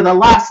for the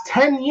last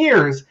 10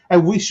 years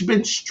and we've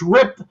been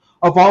stripped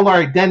of all our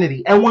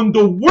identity. And when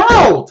the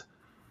world,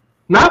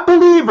 not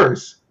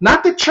believers,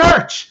 not the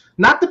church,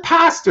 not the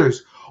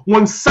pastors,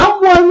 when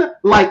someone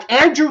like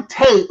Andrew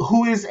Tate,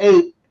 who is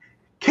a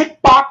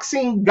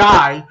kickboxing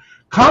guy,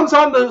 comes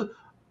on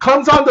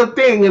the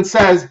thing and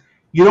says,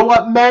 you know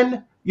what,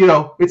 men,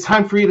 it's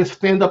time for you to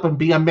stand up and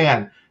be a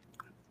man.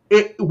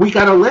 We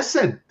got to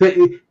listen.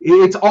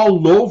 It's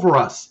all over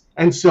us.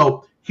 And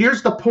so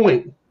here's the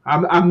point.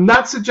 I'm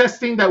not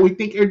suggesting that we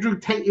think Andrew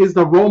Tate is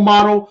the role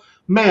model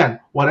man.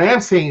 What I am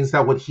saying is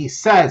that what he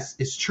says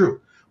is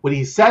true. What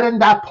he said in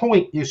that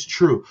point is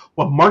true.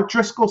 What Mark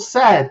Driscoll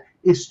said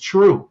is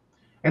true.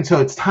 And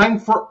so it's time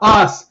for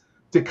us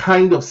to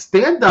kind of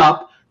stand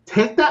up,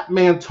 take that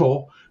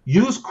mantle,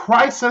 use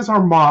Christ as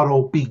our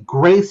model, be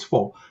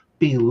graceful,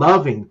 be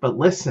loving, but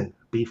listen,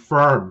 be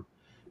firm,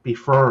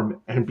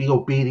 and be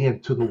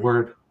obedient to the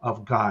word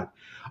of God.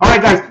 All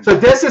right, guys, so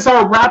this is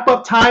our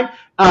wrap-up time.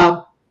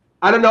 I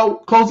don't know,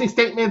 closing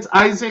statements,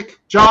 Isaac,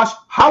 Josh,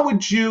 how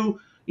would you,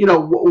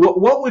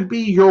 what would be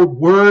your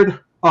word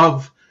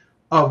of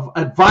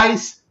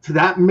advice to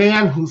that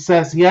man who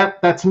says,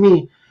 "Yep, that's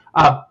me"?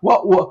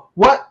 What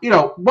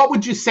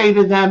would you say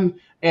to them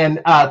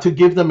and to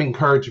give them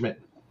encouragement?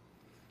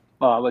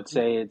 I would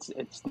say it's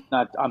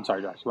not. I'm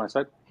sorry, Josh. You want to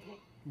start?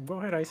 Go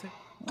ahead, Isaac.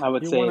 I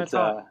would say it's.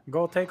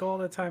 Go take all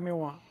the time you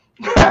want.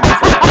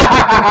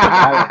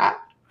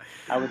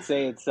 I would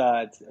say it's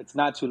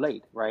not too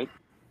late, right?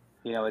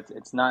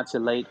 It's not too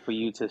late for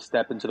you to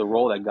step into the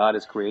role that God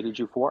has created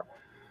you for.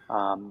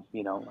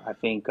 I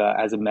think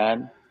as a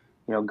man,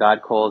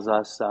 God calls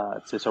us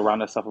to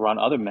surround ourselves around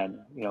other men.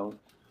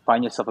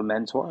 Find yourself a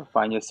mentor,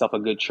 find yourself a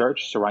good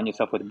church, surround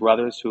yourself with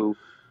brothers who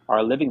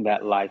are living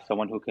that life,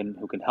 someone who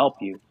can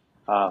help you,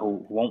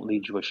 who won't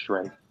lead you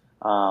astray.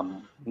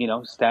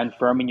 Stand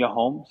firm in your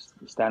home,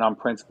 stand on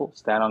principle,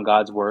 stand on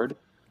God's word,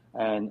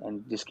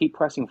 and just keep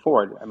pressing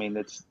forward. I mean,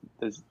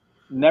 there's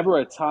never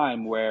a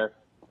time where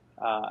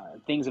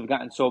things have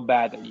gotten so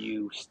bad that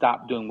you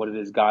stop doing what it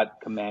is God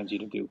commands you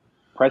to do.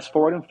 Press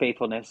forward in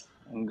faithfulness,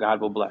 and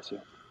God will bless you.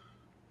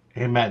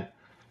 Amen.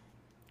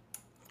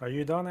 Are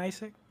you done,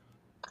 Isaac?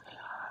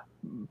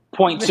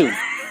 Point 2.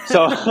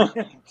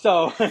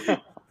 So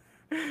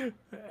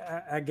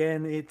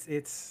again,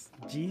 it's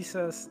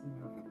Jesus.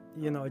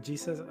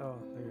 Jesus. Oh,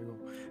 there you go.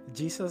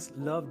 Jesus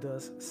loved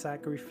us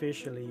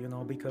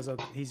sacrificially, because of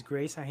His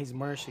grace and His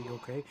mercy.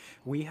 Okay,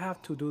 we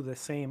have to do the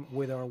same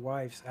with our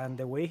wives, and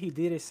the way He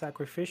did it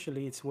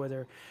sacrificially, it's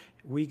whether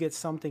we get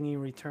something in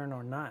return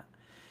or not.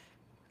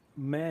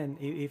 Men,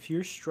 if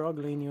you're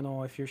struggling,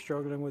 if you're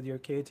struggling with your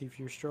kids, if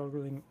you're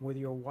struggling with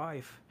your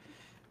wife,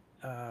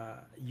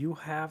 you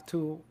have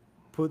to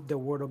put the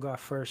word of God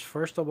first.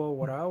 First of all,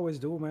 what I always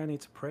do, man,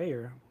 it's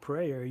prayer.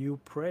 You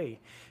pray.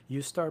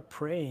 You start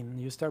praying.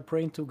 You start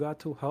praying to God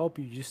to help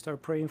you. You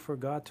start praying for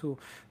God to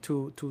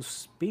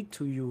speak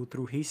to you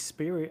through His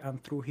Spirit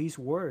and through His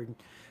word,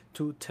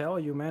 to tell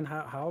you, man,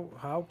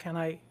 how can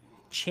I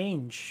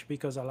change?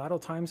 Because a lot of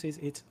times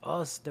it's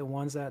us, the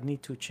ones that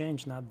need to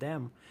change, not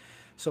them.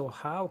 So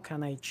how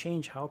can I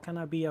change? How can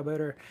I be a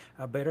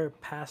better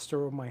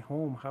pastor of my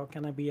home? How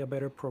can I be a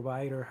better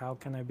provider? How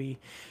can I be,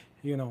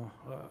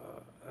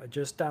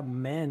 just that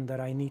man that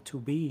I need to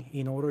be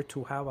in order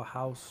to have a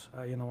house,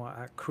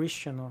 a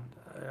Christian,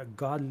 a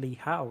godly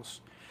house?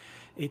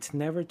 It's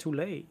never too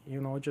late.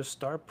 Just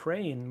start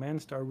praying, man.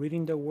 Start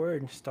reading the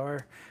word.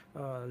 Start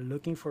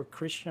looking for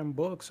Christian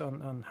books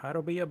on how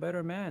to be a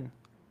better man.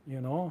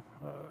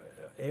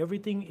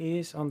 Everything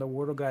is on the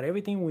Word of God.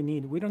 Everything we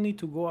need. We don't need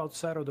to go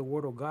outside of the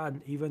Word of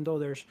God, even though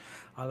there's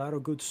a lot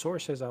of good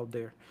sources out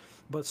there.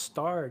 But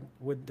start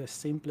with the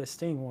simplest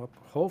thing. Well,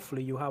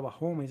 hopefully you have a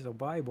home, is the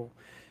Bible,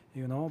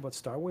 but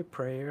start with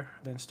prayer,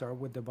 then start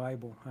with the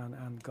Bible.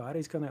 And God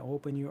is going to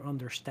open your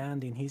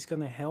understanding. He's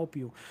going to help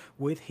you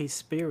with His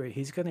Spirit.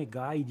 He's going to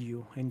guide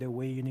you in the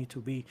way you need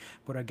to be.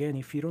 But again,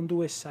 if you don't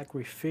do it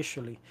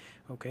sacrificially,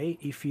 okay,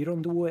 if you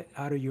don't do it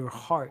out of your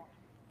heart,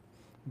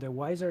 the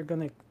wives are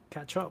going to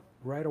catch up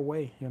right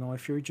away.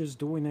 If you're just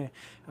doing it,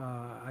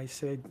 I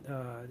said,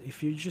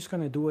 if you're just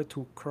going to do it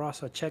to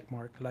cross a check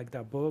mark, like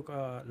that book,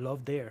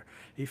 Love Dare,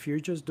 if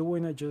you're just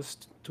doing it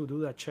just to do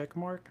that check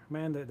mark,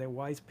 man, the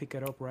wives pick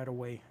it up right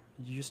away.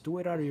 You just do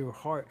it out of your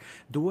heart.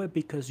 Do it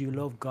because you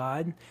love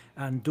God,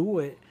 and do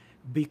it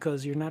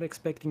because you're not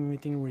expecting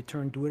anything in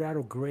return. Do it out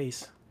of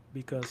grace,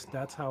 because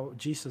that's how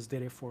Jesus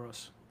did it for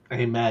us.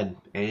 Amen.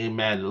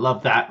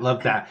 Love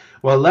that.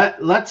 Well,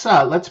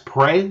 let's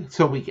pray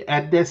so we can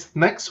end this.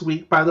 Next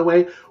week, by the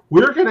way,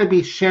 we're going to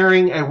be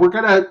sharing, and we're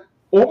going to,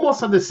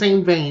 almost in the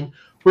same vein,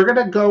 we're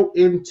going to go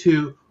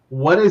into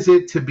what is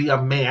it to be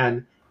a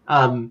man,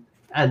 and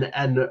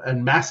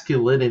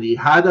masculinity,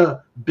 how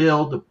to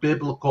build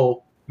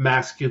biblical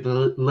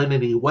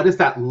masculinity. What does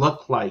that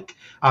look like?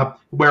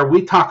 Where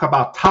we talk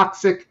about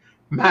toxic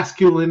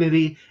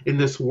masculinity in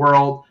this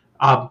world.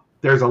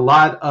 There's a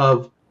lot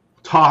of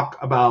talk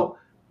about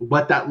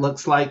what that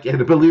looks like,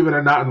 and believe it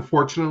or not,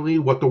 unfortunately,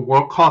 what the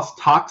world calls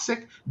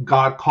toxic,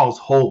 God calls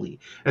holy.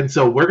 And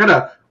so we're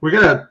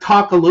gonna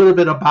talk a little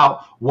bit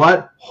about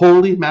what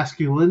holy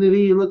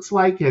masculinity looks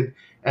like, and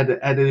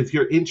if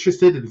you're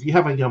interested, and if you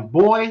have a young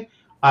boy,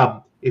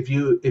 if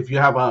you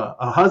have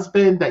a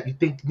husband that you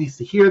think needs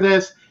to hear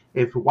this,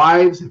 if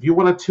wives, if you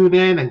want to tune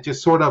in and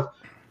just sort of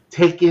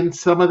take in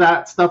some of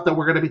that stuff that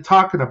we're going to be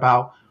talking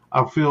about,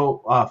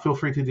 feel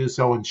free to do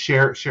so and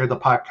share the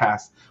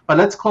podcast. But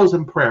let's close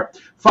in prayer.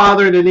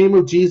 Father, in the name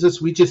of Jesus,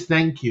 we just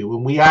thank you,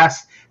 and we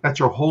ask that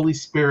your Holy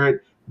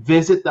Spirit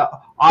visit the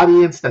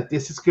audience that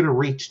this is going to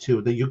reach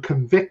to, that you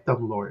convict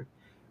them, Lord,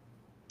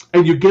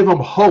 and you give them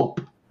hope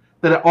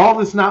that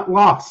all is not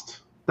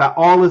lost, I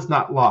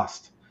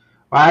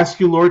ask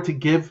you, Lord, to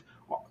give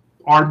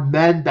our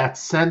men that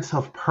sense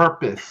of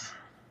purpose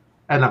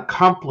and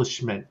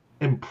accomplishment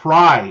and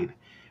pride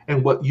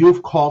and what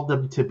you've called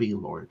them to be,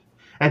 Lord.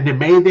 And then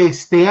may they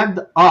stand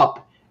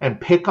up and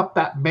pick up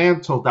that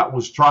mantle that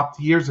was dropped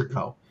years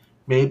ago.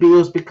 Maybe it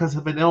was because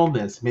of an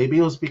illness. Maybe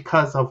it was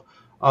because of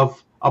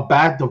a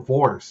bad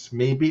divorce.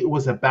 Maybe it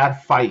was a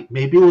bad fight.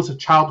 Maybe it was a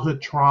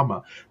childhood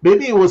trauma.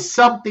 Maybe it was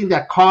something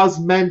that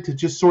caused men to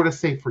just sort of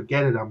say,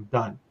 forget it, I'm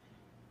done.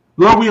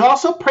 Lord, we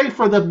also pray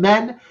for the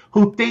men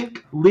who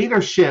think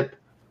leadership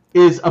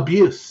is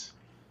abuse.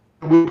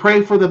 We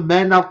pray for the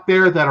men out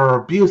there that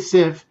are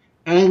abusive,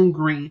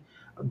 angry,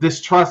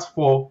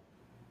 distrustful.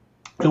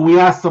 And we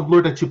ask them,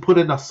 Lord, that you put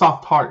in a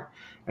soft heart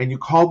and you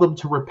call them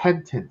to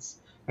repentance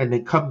and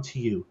they come to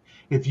you.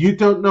 If you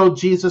don't know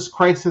Jesus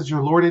Christ as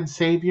your Lord and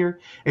Savior,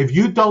 if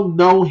you don't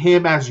know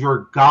him as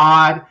your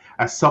God,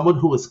 as someone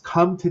who has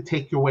come to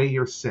take away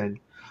your sin,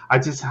 I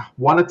just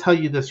want to tell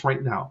you this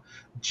right now.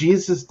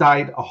 Jesus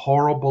died a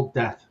horrible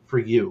death for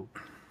you.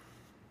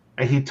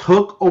 And he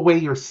took away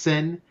your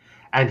sin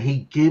and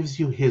he gives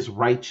you his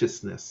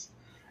righteousness.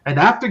 And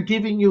after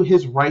giving you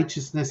his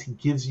righteousness, he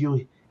gives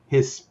you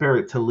his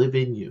spirit to live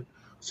in you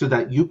so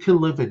that you can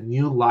live a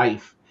new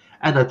life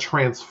and a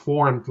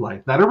transformed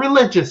life. Not a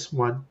religious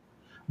one,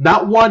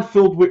 not one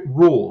filled with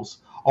rules,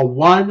 a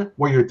one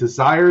where your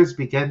desires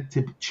begin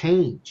to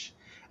change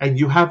and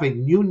you have a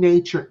new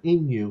nature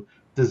in you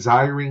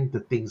desiring the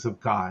things of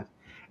God.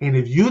 And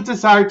if you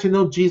desire to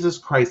know Jesus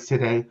Christ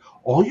today,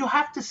 all you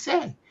have to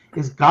say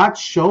is, God,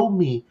 show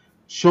me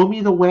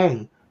the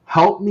way.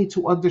 Help me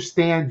to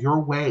understand your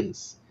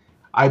ways.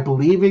 I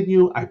believe in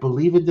you. I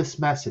believe in this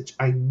message.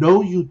 I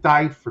know you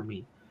died for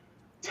me.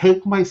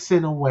 Take my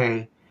sin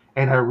away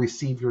and I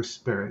receive your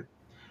spirit.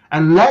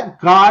 And let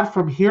God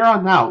from here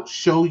on out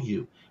show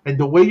you. And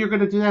the way you're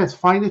going to do that is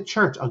find a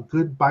church, a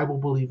good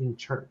Bible-believing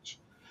church.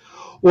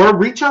 Or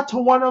reach out to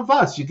one of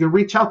us. You can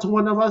reach out to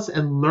one of us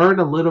and learn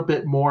a little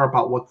bit more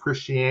about what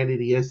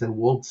Christianity is, and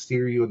we'll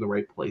steer you in the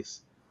right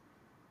place.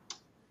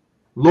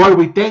 Lord,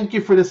 we thank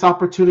you for this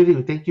opportunity.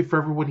 We thank you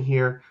for everyone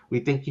here. We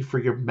thank you for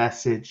your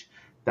message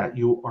that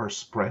you are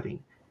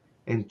spreading.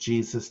 In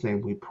Jesus'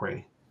 name we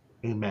pray.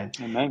 Amen.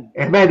 Amen.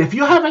 Amen. If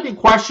you have any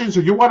questions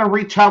or you want to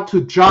reach out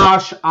to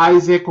Josh,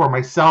 Isaac, or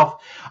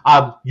myself,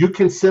 you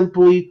can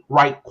simply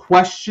write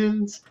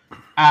questions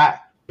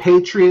at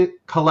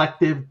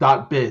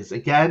patriotcollective.biz.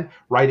 Again,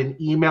 write an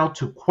email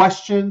to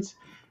questions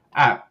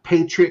at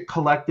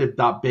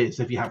patriotcollective.biz.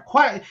 If you have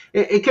questions,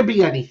 it could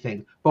be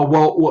anything, but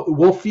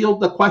we'll field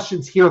the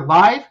questions here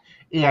live,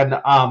 and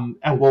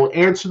we'll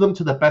answer them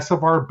to the best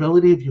of our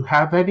ability if you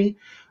have any.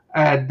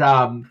 And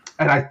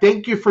I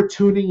thank you for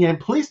tuning in.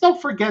 Please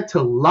don't forget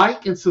to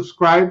like and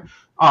subscribe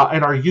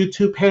at our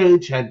YouTube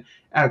page, and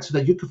so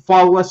that you can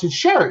follow us and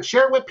share it.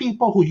 Share it with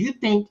people who you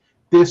think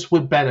this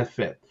would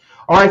benefit.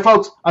 All right,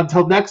 folks,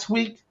 until next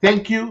week,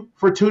 thank you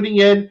for tuning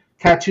in.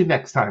 Catch you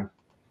next time.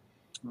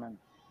 Amen.